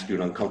going to ask you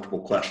an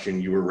uncomfortable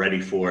question. You were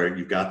ready for it.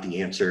 You got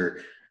the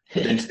answer.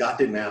 But then Scott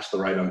didn't ask the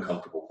right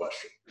uncomfortable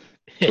question.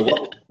 So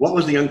what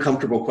was the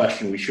uncomfortable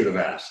question we should have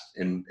asked?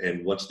 And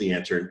what's the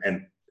answer?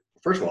 And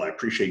first of all, I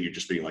appreciate you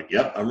just being like,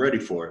 yep, I'm ready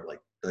for it. Like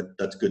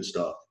that's good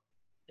stuff.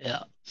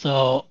 Yeah.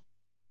 So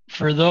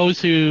for those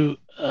who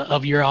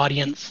of your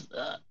audience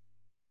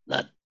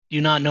that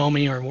do not know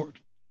me or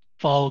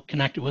follow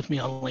connected with me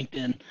on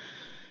LinkedIn,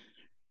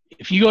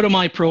 if you go to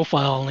my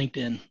profile on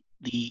LinkedIn,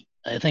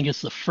 I think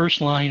it's the first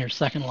line or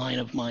second line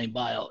of my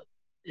bio,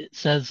 it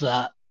says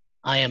that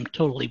I am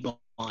totally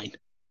blind.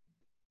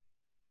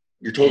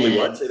 You're totally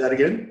what? Say that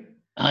again?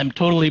 I'm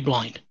totally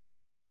blind.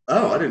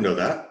 Oh, I didn't know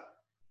that.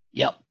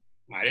 Yep.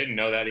 I didn't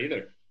know that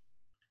either.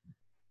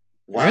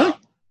 Wow. Really?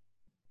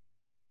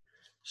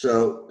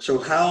 So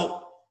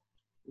how,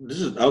 this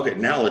is, okay,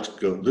 now let's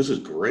go. This is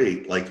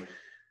great. Like,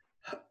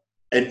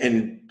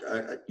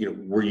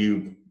 were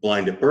you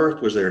blind at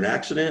birth? Was there an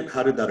accident?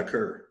 How did that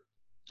occur?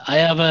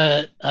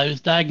 I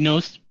was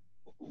diagnosed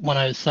when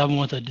I was 7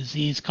 with a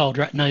disease called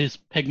retinitis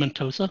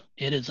pigmentosa.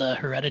 It is a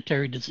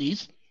hereditary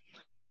disease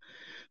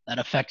that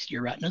affects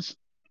your retinas.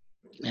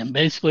 And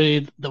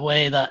basically the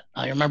way that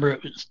I remember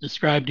it was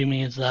described to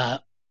me is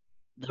that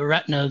the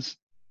retinas,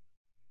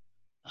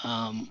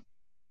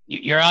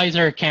 your eyes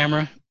are a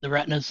camera, the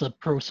retina's a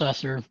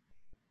processor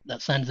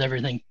that sends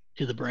everything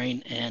to the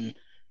brain, and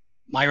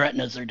my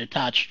retinas are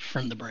detached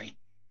from the brain.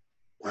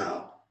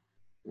 Wow.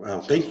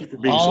 Thank you for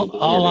being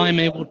all I'm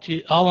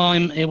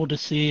able to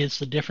see is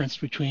the difference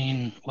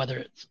between whether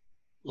it's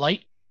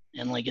light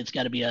and like it's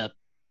got to be a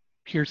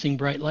piercing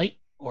bright light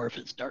or if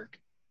it's dark.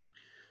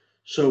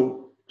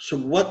 So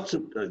what's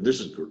this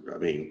is, I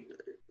mean,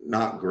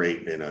 not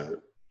great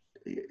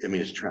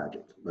it's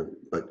tragic,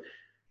 but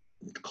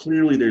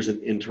clearly there's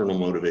an internal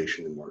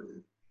motivation in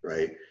Martin,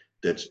 right?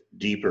 That's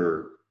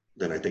deeper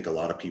than I think a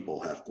lot of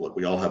people have. Look,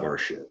 we all have our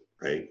shit,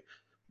 right?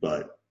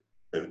 But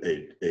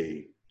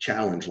a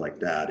challenge like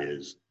that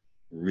is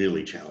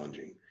really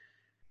challenging.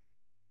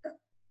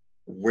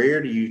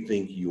 Where do you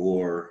think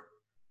your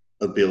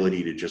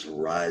ability to just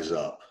rise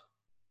up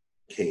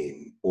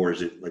came? Or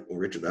is it like, well,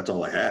 Richard, that's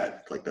all I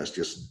had. Like, that's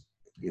just,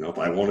 if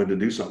I wanted to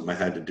do something, I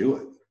had to do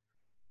it.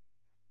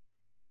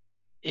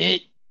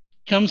 It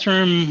comes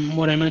from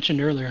what I mentioned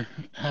earlier,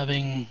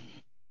 having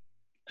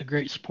a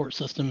great support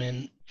system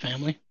in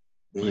family.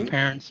 My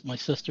parents, my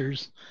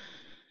sisters,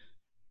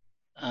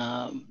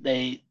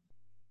 they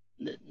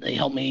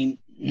help me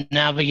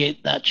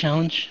navigate that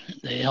challenge.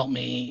 They help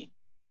me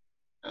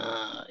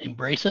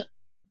embrace it.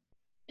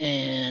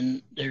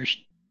 And there's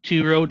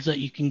 2 roads that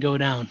you can go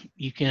down.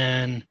 You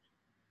can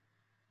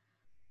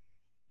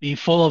be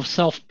full of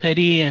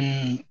self-pity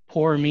and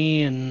poor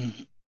me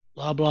and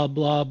blah, blah,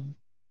 blah.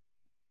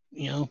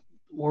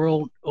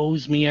 World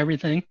owes me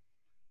everything.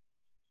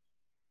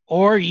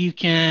 Or you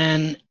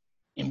can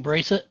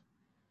embrace it,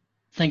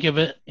 think of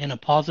it in a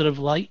positive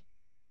light,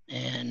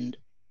 and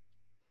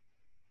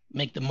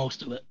make the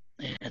most of it.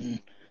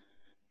 And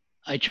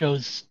I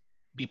chose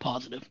be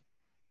positive.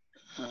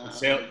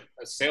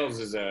 Sales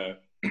is a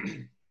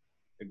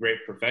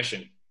great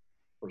profession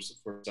for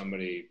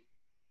somebody,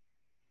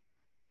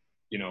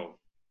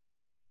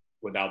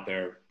 without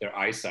their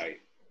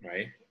eyesight,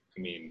 right? I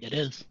mean, it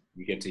is.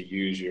 You get to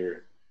use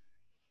your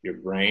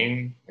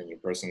brain and your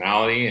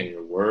personality and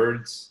your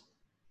words.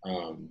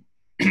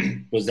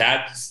 Was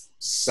that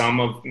some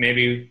of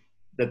maybe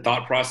the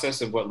thought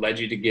process of what led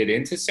you to get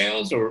into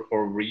sales, or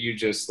were you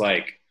just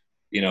like,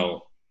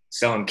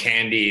 selling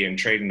candy and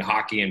trading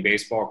hockey and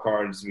baseball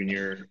cards when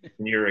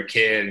you're a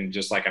kid and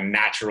just like a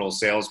natural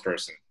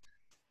salesperson?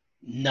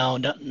 No,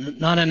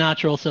 not a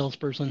natural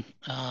salesperson.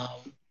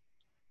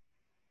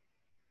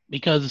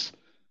 Because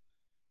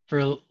for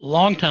a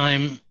long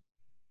time,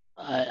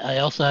 I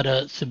also had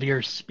a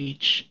severe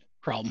speech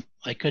problem.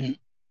 I couldn't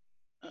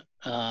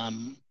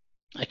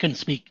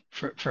speak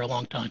for a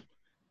long time.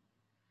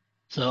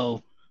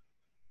 So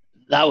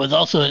that was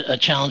also a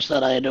challenge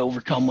that I had to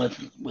overcome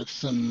with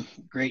some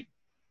great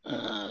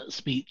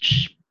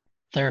speech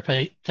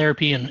therapy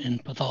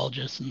and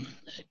pathologists and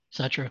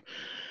etc.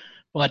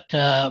 But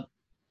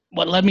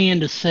what led me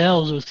into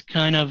sales was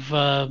kind of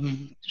I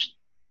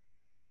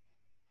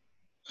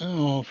don't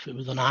know if it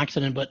was an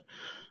accident, but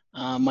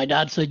my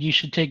dad said you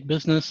should take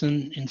business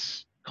in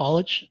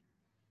college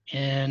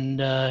and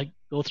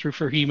go through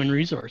for human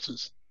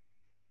resources.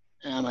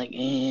 And I'm like,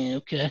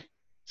 okay.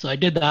 So I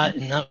did that,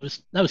 and that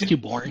was too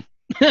boring.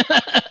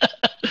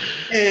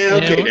 Yeah,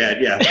 okay,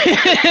 Dad, yeah.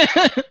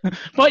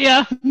 But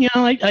yeah,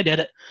 I did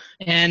it.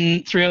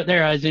 And throughout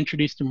there, I was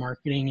introduced to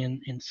marketing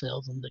and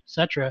sales and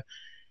etc.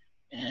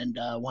 And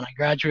when I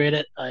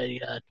graduated, I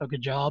took a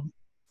job.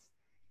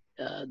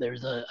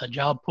 There's a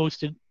job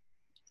posted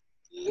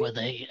with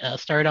a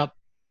startup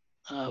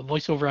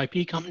voice over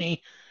IP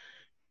company,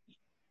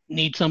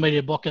 need somebody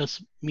to book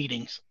us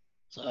meetings.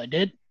 So I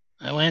did.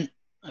 I went,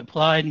 I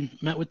applied,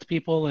 met with the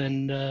people,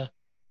 and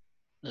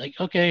like,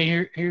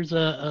 okay, here's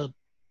a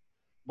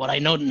what I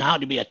know now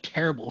to be a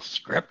terrible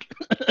script.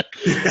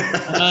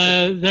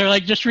 They're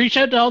like, just reach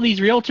out to all these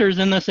realtors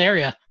in this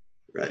area.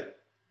 Right.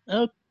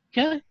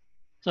 Okay.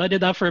 So I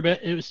did that for a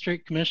bit. It was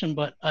straight commission,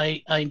 but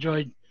I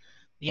enjoyed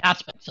the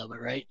aspects of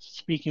it, right?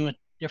 Speaking with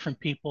different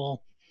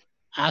people,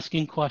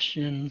 asking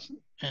questions,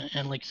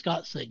 and like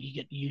Scott said, you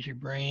get to use your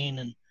brain,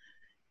 and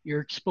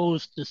you're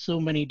exposed to so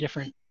many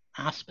different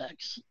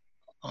aspects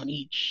on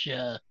each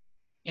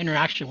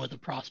interaction with the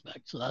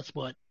prospect. So that's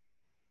what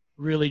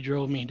really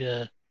drove me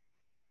to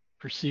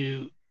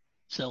pursue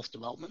sales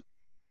development.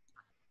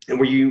 And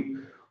are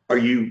you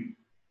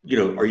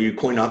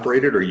coin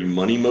operated? Are you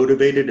money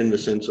motivated in the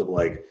sense of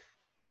like,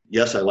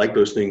 yes, I like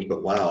those things,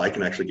 but wow, I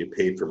can actually get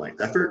paid for my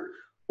effort?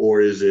 Or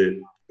is it,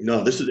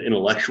 no, this is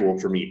intellectual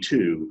for me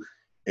too.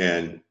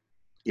 And,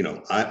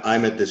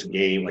 I'm at this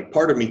game, like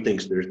part of me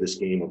thinks there's this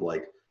game of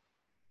like,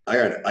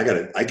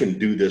 I can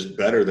do this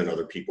better than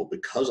other people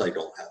because I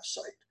don't have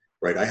sight,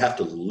 right? I have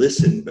to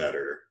listen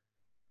better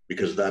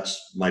because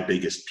that's my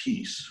biggest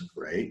piece,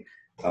 right?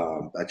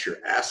 That's your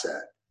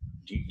asset.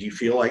 Do you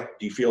feel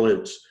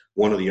it's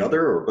one or the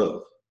other or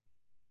both?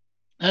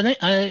 I think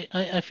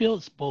I feel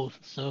it's both.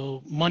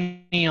 So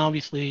money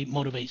obviously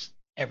motivates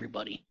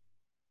everybody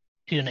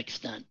to an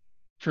extent.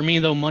 For me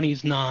though,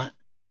 money's not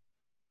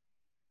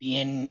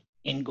the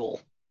end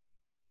goal.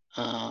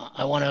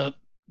 I want to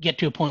get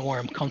to a point where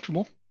I'm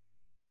comfortable,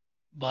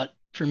 but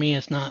for me,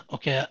 it's not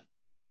okay.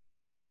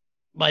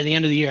 By the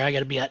end of the year, I got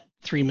to be at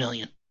 3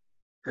 million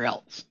or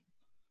else.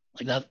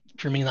 Like that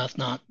for me, that's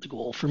not the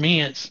goal. For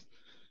me, it's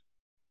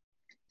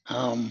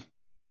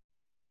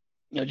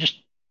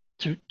just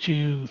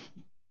to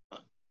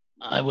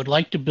I would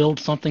like to build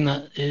something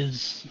that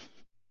is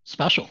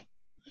special,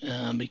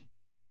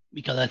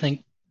 because I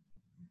think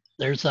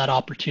there's that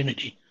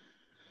opportunity,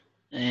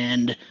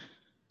 and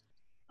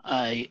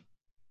I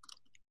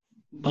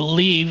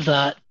believe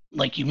that,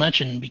 like you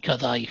mentioned,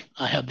 because I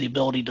have the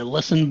ability to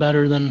listen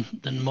better than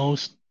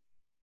most.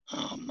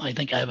 I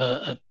think I have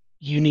a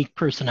unique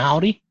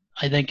personality.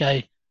 I think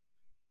I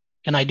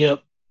do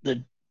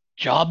the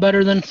job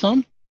better than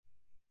some.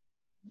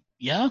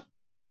 Yeah.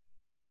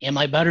 Am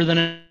I better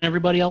than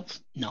everybody else?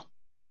 No.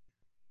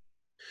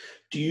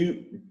 Do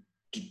you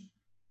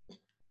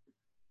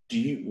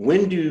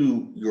when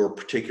do your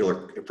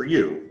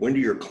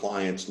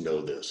clients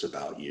know this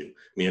about you?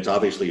 I mean, it's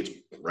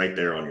right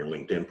there on your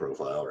LinkedIn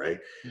profile, right?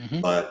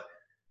 Mm-hmm. But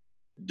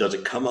does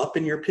it come up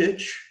in your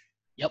pitch?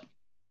 Yep.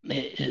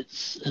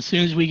 It's as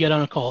soon as we get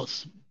on a call,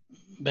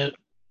 but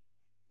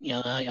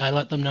I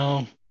let them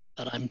know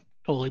that I'm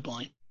totally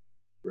blind.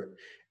 Right.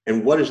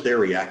 And what is their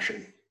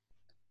reaction?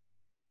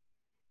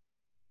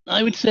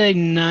 I would say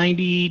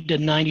 90 to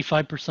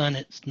 95%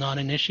 it's not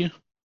an issue,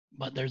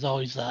 but there's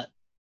always that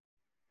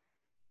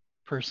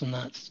person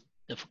that's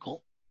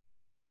difficult.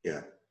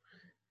 Yeah.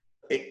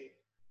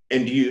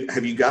 And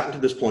have you gotten to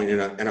this point,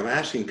 and I'm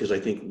asking because I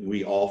think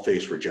we all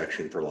face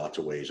rejection for lots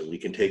of ways, and we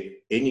can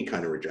take any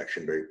kind of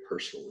rejection very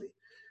personally.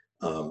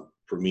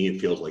 For me, it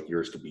feels like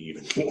yours could be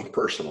even more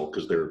personal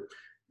because they're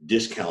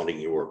discounting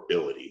your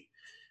ability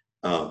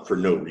for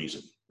no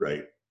reason,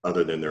 right?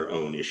 Other than their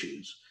own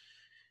issues.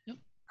 Yep.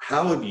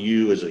 How have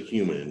you as a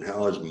human,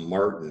 how has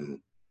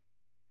Martin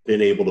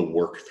been able to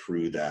work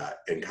through that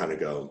and kind of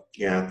go,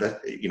 yeah,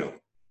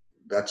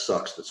 that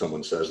sucks that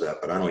someone says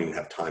that, but I don't even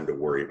have time to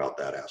worry about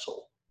that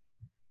asshole.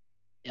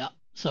 Yeah.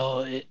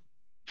 So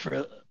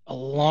for a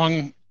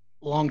long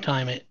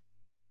time, it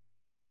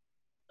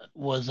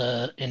was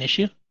an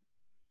issue.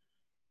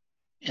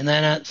 And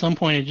then at some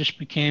point it just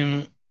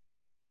became,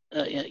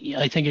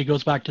 I think it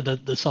goes back to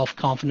the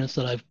self-confidence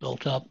that I've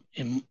built up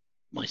in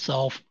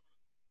myself.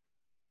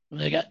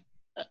 Like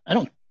I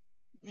don't,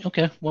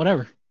 okay,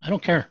 whatever. I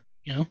don't care.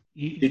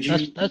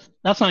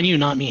 That's on you,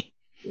 not me.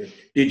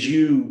 Did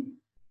you,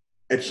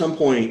 at some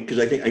point, because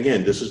I think,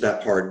 again, this is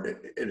that part,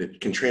 and it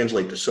can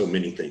translate to so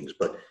many things,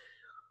 but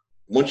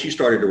once you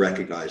started to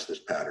recognize this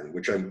pattern,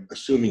 which I'm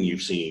assuming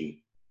you've seen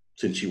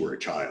since you were a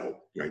child,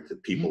 right?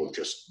 That people have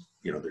just,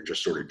 they're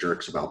just sort of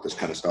jerks about this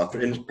kind of stuff.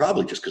 And it's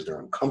probably just because they're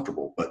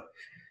uncomfortable, but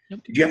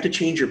Yep. Did you have to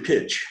change your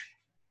pitch,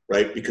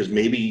 right? Because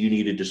maybe you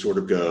needed to sort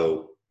of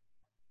go,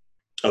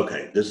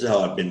 okay, this is how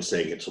I've been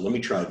saying it. So let me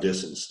try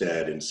this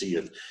instead and see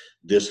if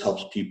this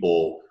helps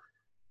people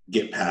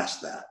get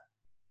past that.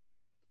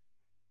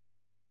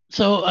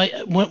 So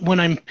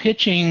when I'm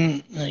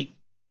pitching, like,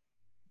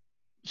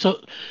 so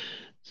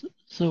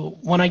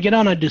when I get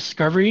on a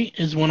discovery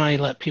is when I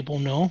let people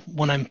know.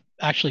 When I'm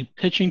actually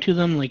pitching to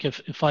them, like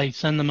if I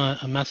send them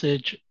a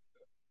message,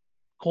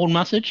 cold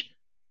message,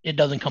 it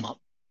doesn't come up.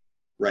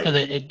 Right.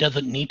 because it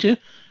doesn't need to.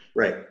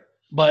 Right.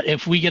 But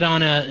if we get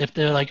on if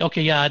they're like,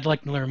 okay, yeah, I'd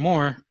like to learn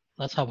more,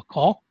 let's have a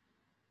call.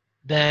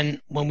 Then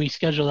when we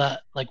schedule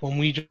that, like when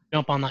we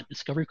jump on that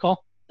discovery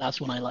call, that's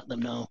when I let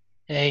them know,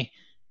 hey,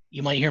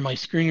 you might hear my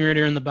screen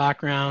reader in the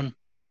background,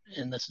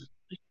 and this is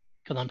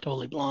because I'm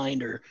totally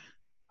blind, or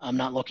I'm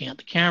not looking at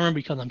the camera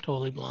because I'm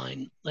totally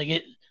blind. Like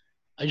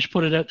I just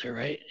put it out there,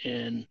 right?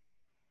 And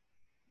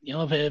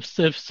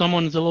if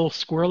someone's a little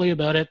squirrely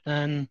about it,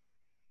 then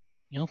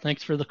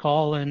thanks for the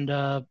call, and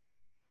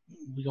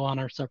we go on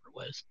our separate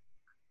ways.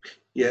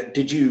 Yeah.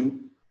 Did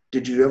you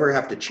ever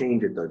have to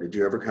change it though? Did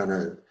you ever kind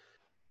of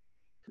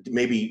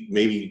maybe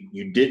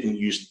you didn't,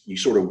 you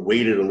sort of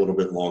waited a little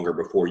bit longer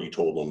before you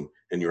told them,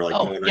 and you're like,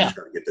 Oh, man, I yeah. just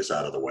got to get this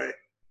out of the way.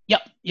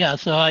 Yep. Yeah.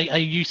 So I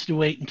used to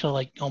wait until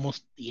like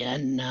almost the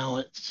end. Now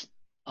it's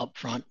up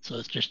front. So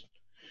it's just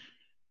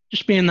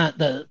being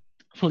the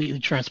completely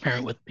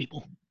transparent with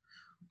people.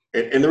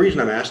 And the reason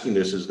I'm asking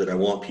this is that I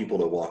want people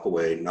to walk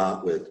away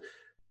not with,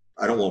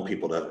 I don't want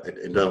people to,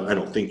 I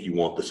don't think you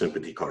want the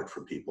sympathy card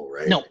from people,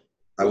 right? No.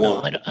 I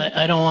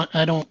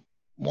don't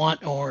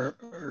want or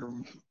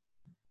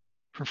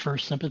prefer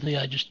sympathy.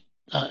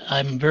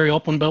 I'm very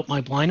open about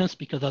my blindness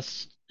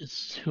because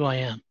it's who I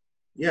am.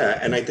 Yeah.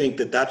 And I think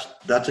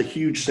that's a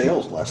huge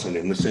sales lesson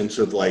in the sense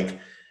of like,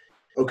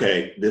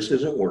 okay, this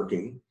isn't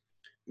working.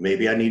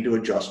 Maybe I need to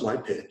adjust my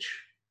pitch.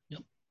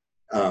 Yep.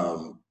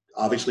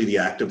 Obviously the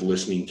active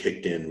listening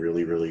kicks in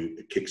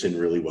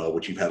really well,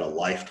 which you've had a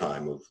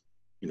lifetime of,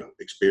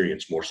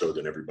 experience more so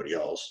than everybody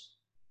else.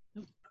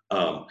 Yep.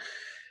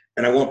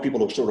 And I want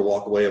people to sort of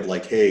walk away of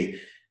like, hey,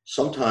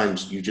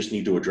 sometimes you just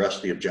need to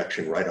address the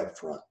objection right up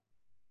front.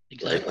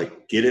 Exactly. Right?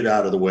 Like get it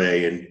out of the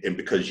way. And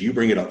because you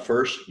bring it up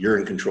first, you're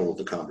in control of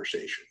the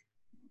conversation.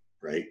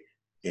 Right.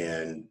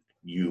 And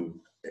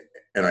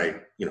I,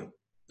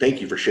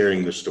 thank you for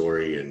sharing this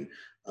story and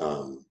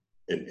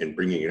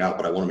bringing it out.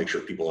 But I want to make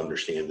sure people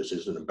understand this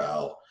isn't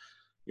about,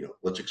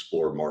 let's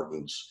explore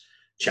Martin's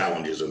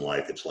challenges in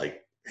life. It's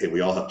like, hey,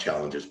 we all have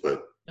challenges,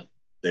 but yep.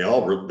 they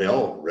all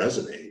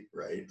resonate,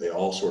 right? They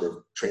all sort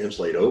of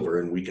translate over,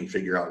 and we can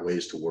figure out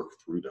ways to work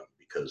through them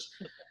because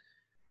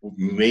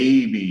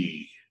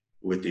maybe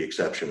with the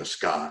exception of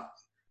Scott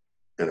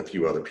and a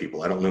few other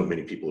people, I don't know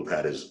many people who've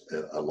had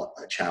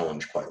a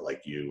challenge quite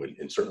like you,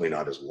 and certainly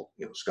not as,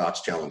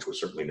 Scott's challenge was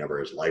certainly never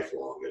as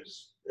lifelong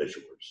as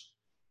yours,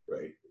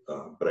 right?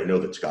 But I know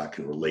that Scott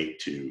can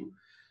relate to,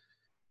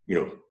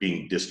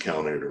 being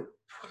discounted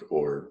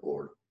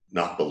or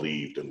not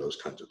believed and those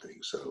kinds of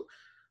things. So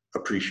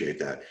appreciate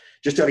that.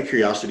 Just out of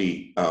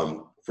curiosity,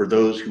 for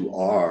those who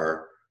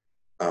are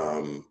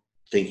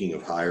thinking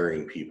of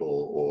hiring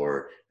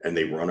people and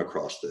they run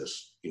across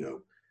this,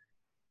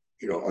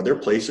 are there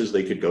places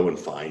they could go and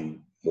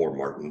find more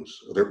Martins?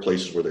 Are there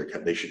places where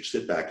they should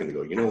sit back and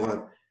go, you know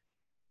what?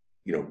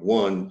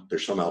 One,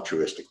 there's some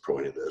altruistic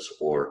point of this,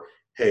 or,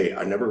 hey,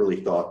 I never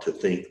really thought to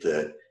think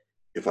that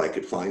if I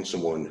could find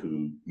someone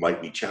who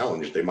might be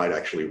challenged, they might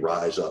actually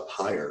rise up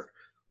higher,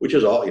 which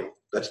is all,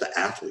 that's the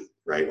athlete,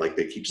 right? Like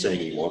they keep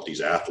saying you want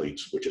these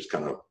athletes, which is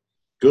kind of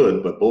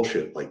good, but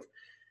bullshit. Like,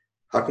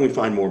 how can we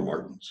find more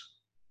Martins?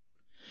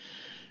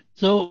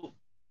 So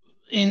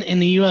in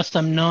the US,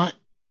 I'm not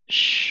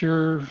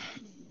sure.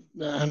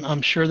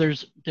 I'm sure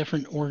there's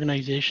different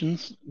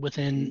organizations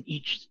within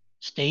each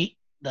state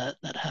that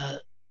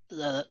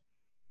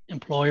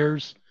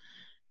employers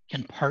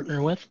can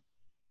partner with.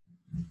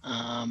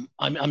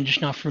 I'm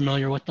just not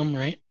familiar with them,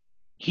 right?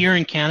 Here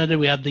in Canada,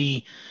 we have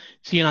the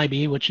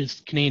CNIB, which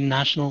is Canadian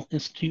National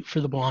Institute for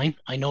the Blind.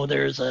 I know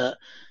there's a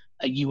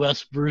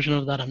US version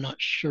of that. I'm not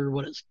sure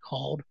what it's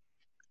called.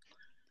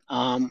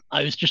 I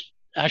was just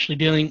actually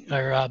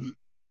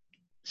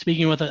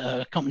speaking with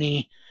a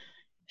company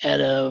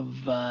out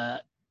of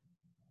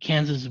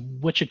Kansas,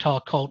 Wichita,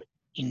 called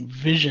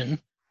Envision,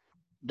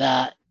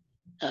 that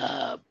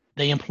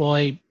they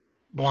employ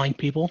blind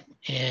people,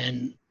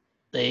 and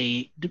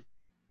they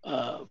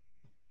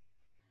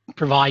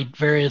provide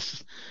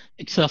various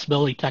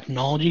accessibility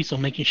technology. So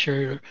making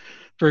sure,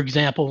 for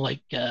example,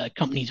 like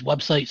companies'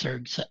 websites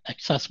are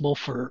accessible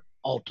for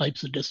all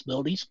types of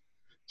disabilities.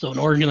 So an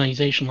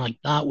organization like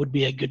that would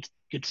be a good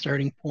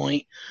starting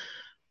point.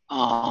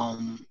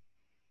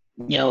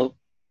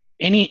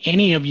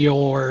 Any of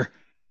your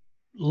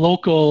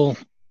local,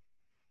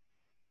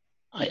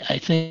 I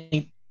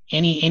think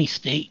any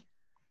state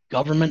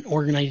government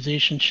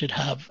organization should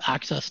have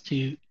access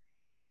to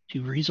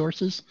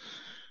resources.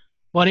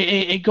 But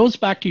it goes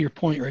back to your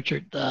point,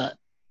 Richard, that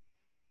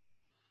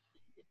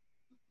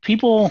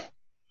people,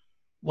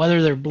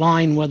 whether they're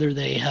blind, whether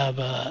they have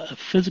a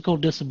physical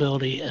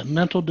disability, a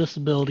mental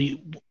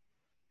disability,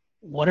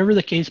 whatever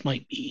the case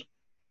might be,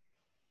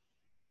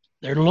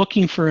 they're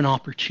looking for an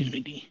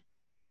opportunity.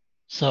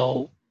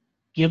 So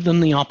give them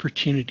the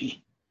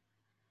opportunity.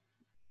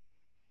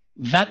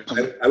 Vet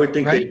them. I would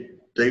think, right?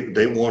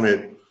 they want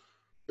it.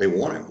 They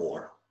want it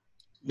more.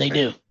 They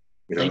do.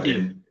 They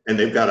do. And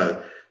they've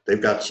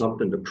got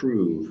something to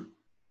prove,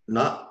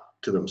 not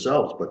to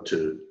themselves, but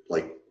to,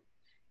 like,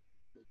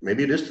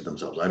 maybe it is to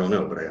themselves. I don't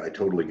know, but I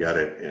totally get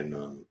it.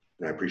 And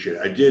And I appreciate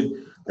it.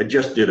 I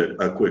just did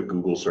a quick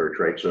Google search,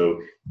 right?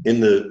 So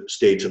in the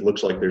States, it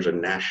looks like there's a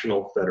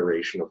National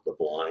Federation of the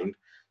Blind,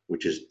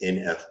 which is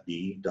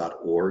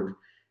nfb.org.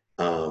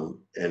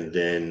 And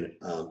then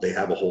they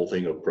have a whole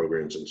thing of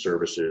programs and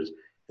services.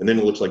 And then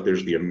it looks like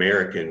there's the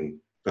American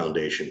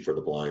Foundation for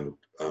the Blind,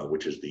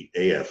 which is the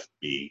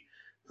AFB.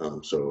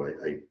 So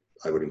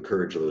I would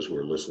encourage those who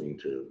are listening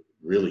to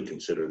really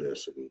consider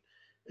this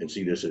and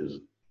see this as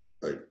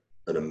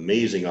an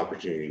amazing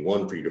opportunity,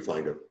 one, for you to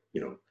find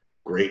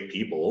great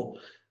people,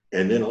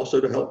 and then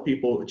also to help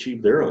people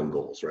achieve their own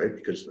goals, right?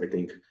 Because I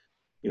think,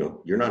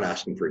 you're not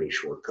asking for any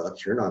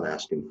shortcuts. You're not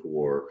asking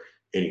for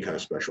any kind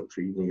of special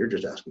treatment. You're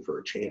just asking for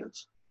a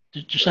chance.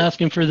 Just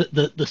asking for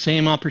the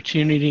same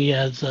opportunity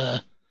as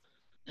the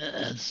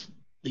as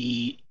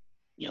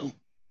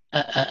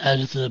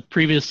the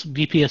previous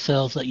VP of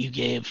sales that you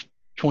gave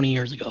 20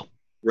 years ago.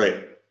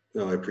 Right.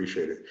 No, I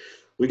appreciate it.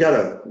 We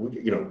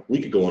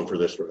could go on for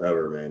this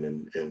forever,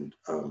 man. And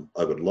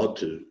I would love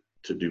to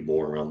do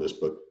more around this,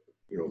 but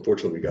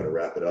unfortunately we got to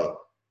wrap it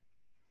up.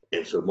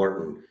 And so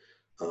Martin,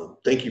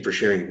 thank you for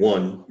sharing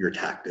your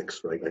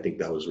tactics, right? I think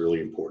that was really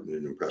important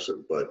and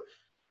impressive, but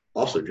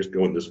also just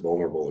going this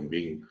vulnerable and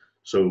being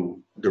so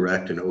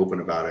direct and open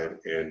about it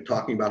and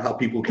talking about how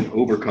people can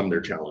overcome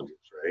their challenges,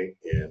 right?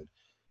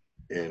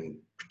 And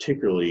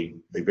particularly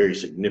a very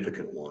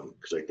significant one,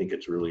 because I think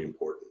it's really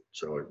important.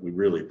 So we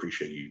really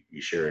appreciate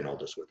you sharing all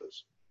this with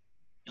us.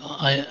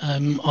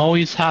 I'm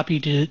always happy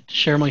to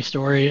share my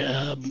story.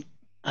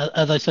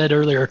 As I said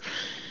earlier,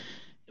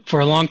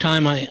 for a long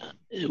time,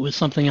 it was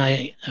something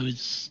I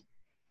was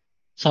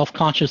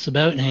self-conscious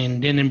about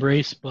and didn't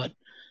embrace, but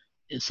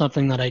it's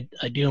something that I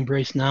do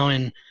embrace now,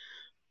 and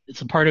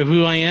it's a part of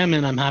who I am,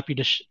 and I'm happy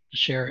to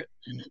share it.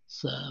 And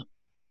it's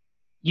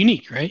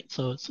unique, right?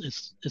 So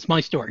it's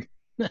my story.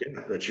 Yeah,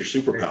 that's your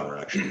superpower,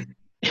 actually.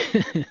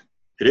 It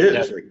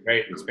is. Yeah,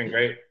 great. It's been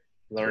great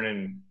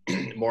learning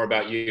more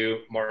about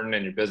you, Martin,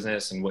 and your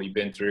business and what you've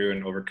been through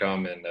and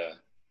overcome, and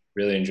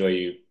really enjoy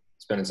you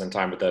spending some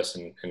time with us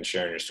and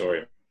sharing your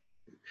story.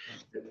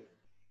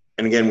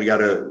 And again, we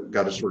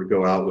gotta sort of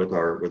go out with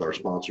our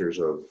sponsors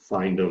of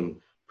Find'em,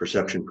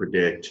 Perception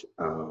Predict,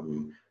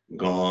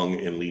 Gong,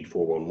 and Lead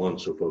 411.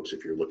 So folks,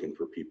 if you're looking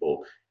for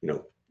people,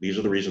 these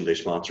are the reasons they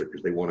sponsor,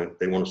 because they want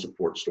to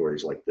support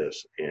stories like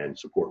this and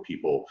support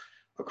people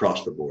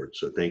across the board.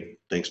 So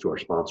thanks to our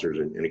sponsors.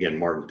 And again,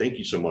 Martin, thank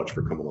you so much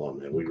for coming on,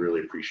 man. We really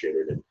appreciate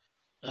it. And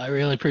I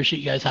really appreciate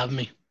you guys having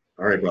me.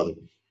 all right, brother.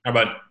 How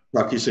about?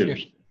 Talk to you soon.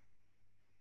 Cheers.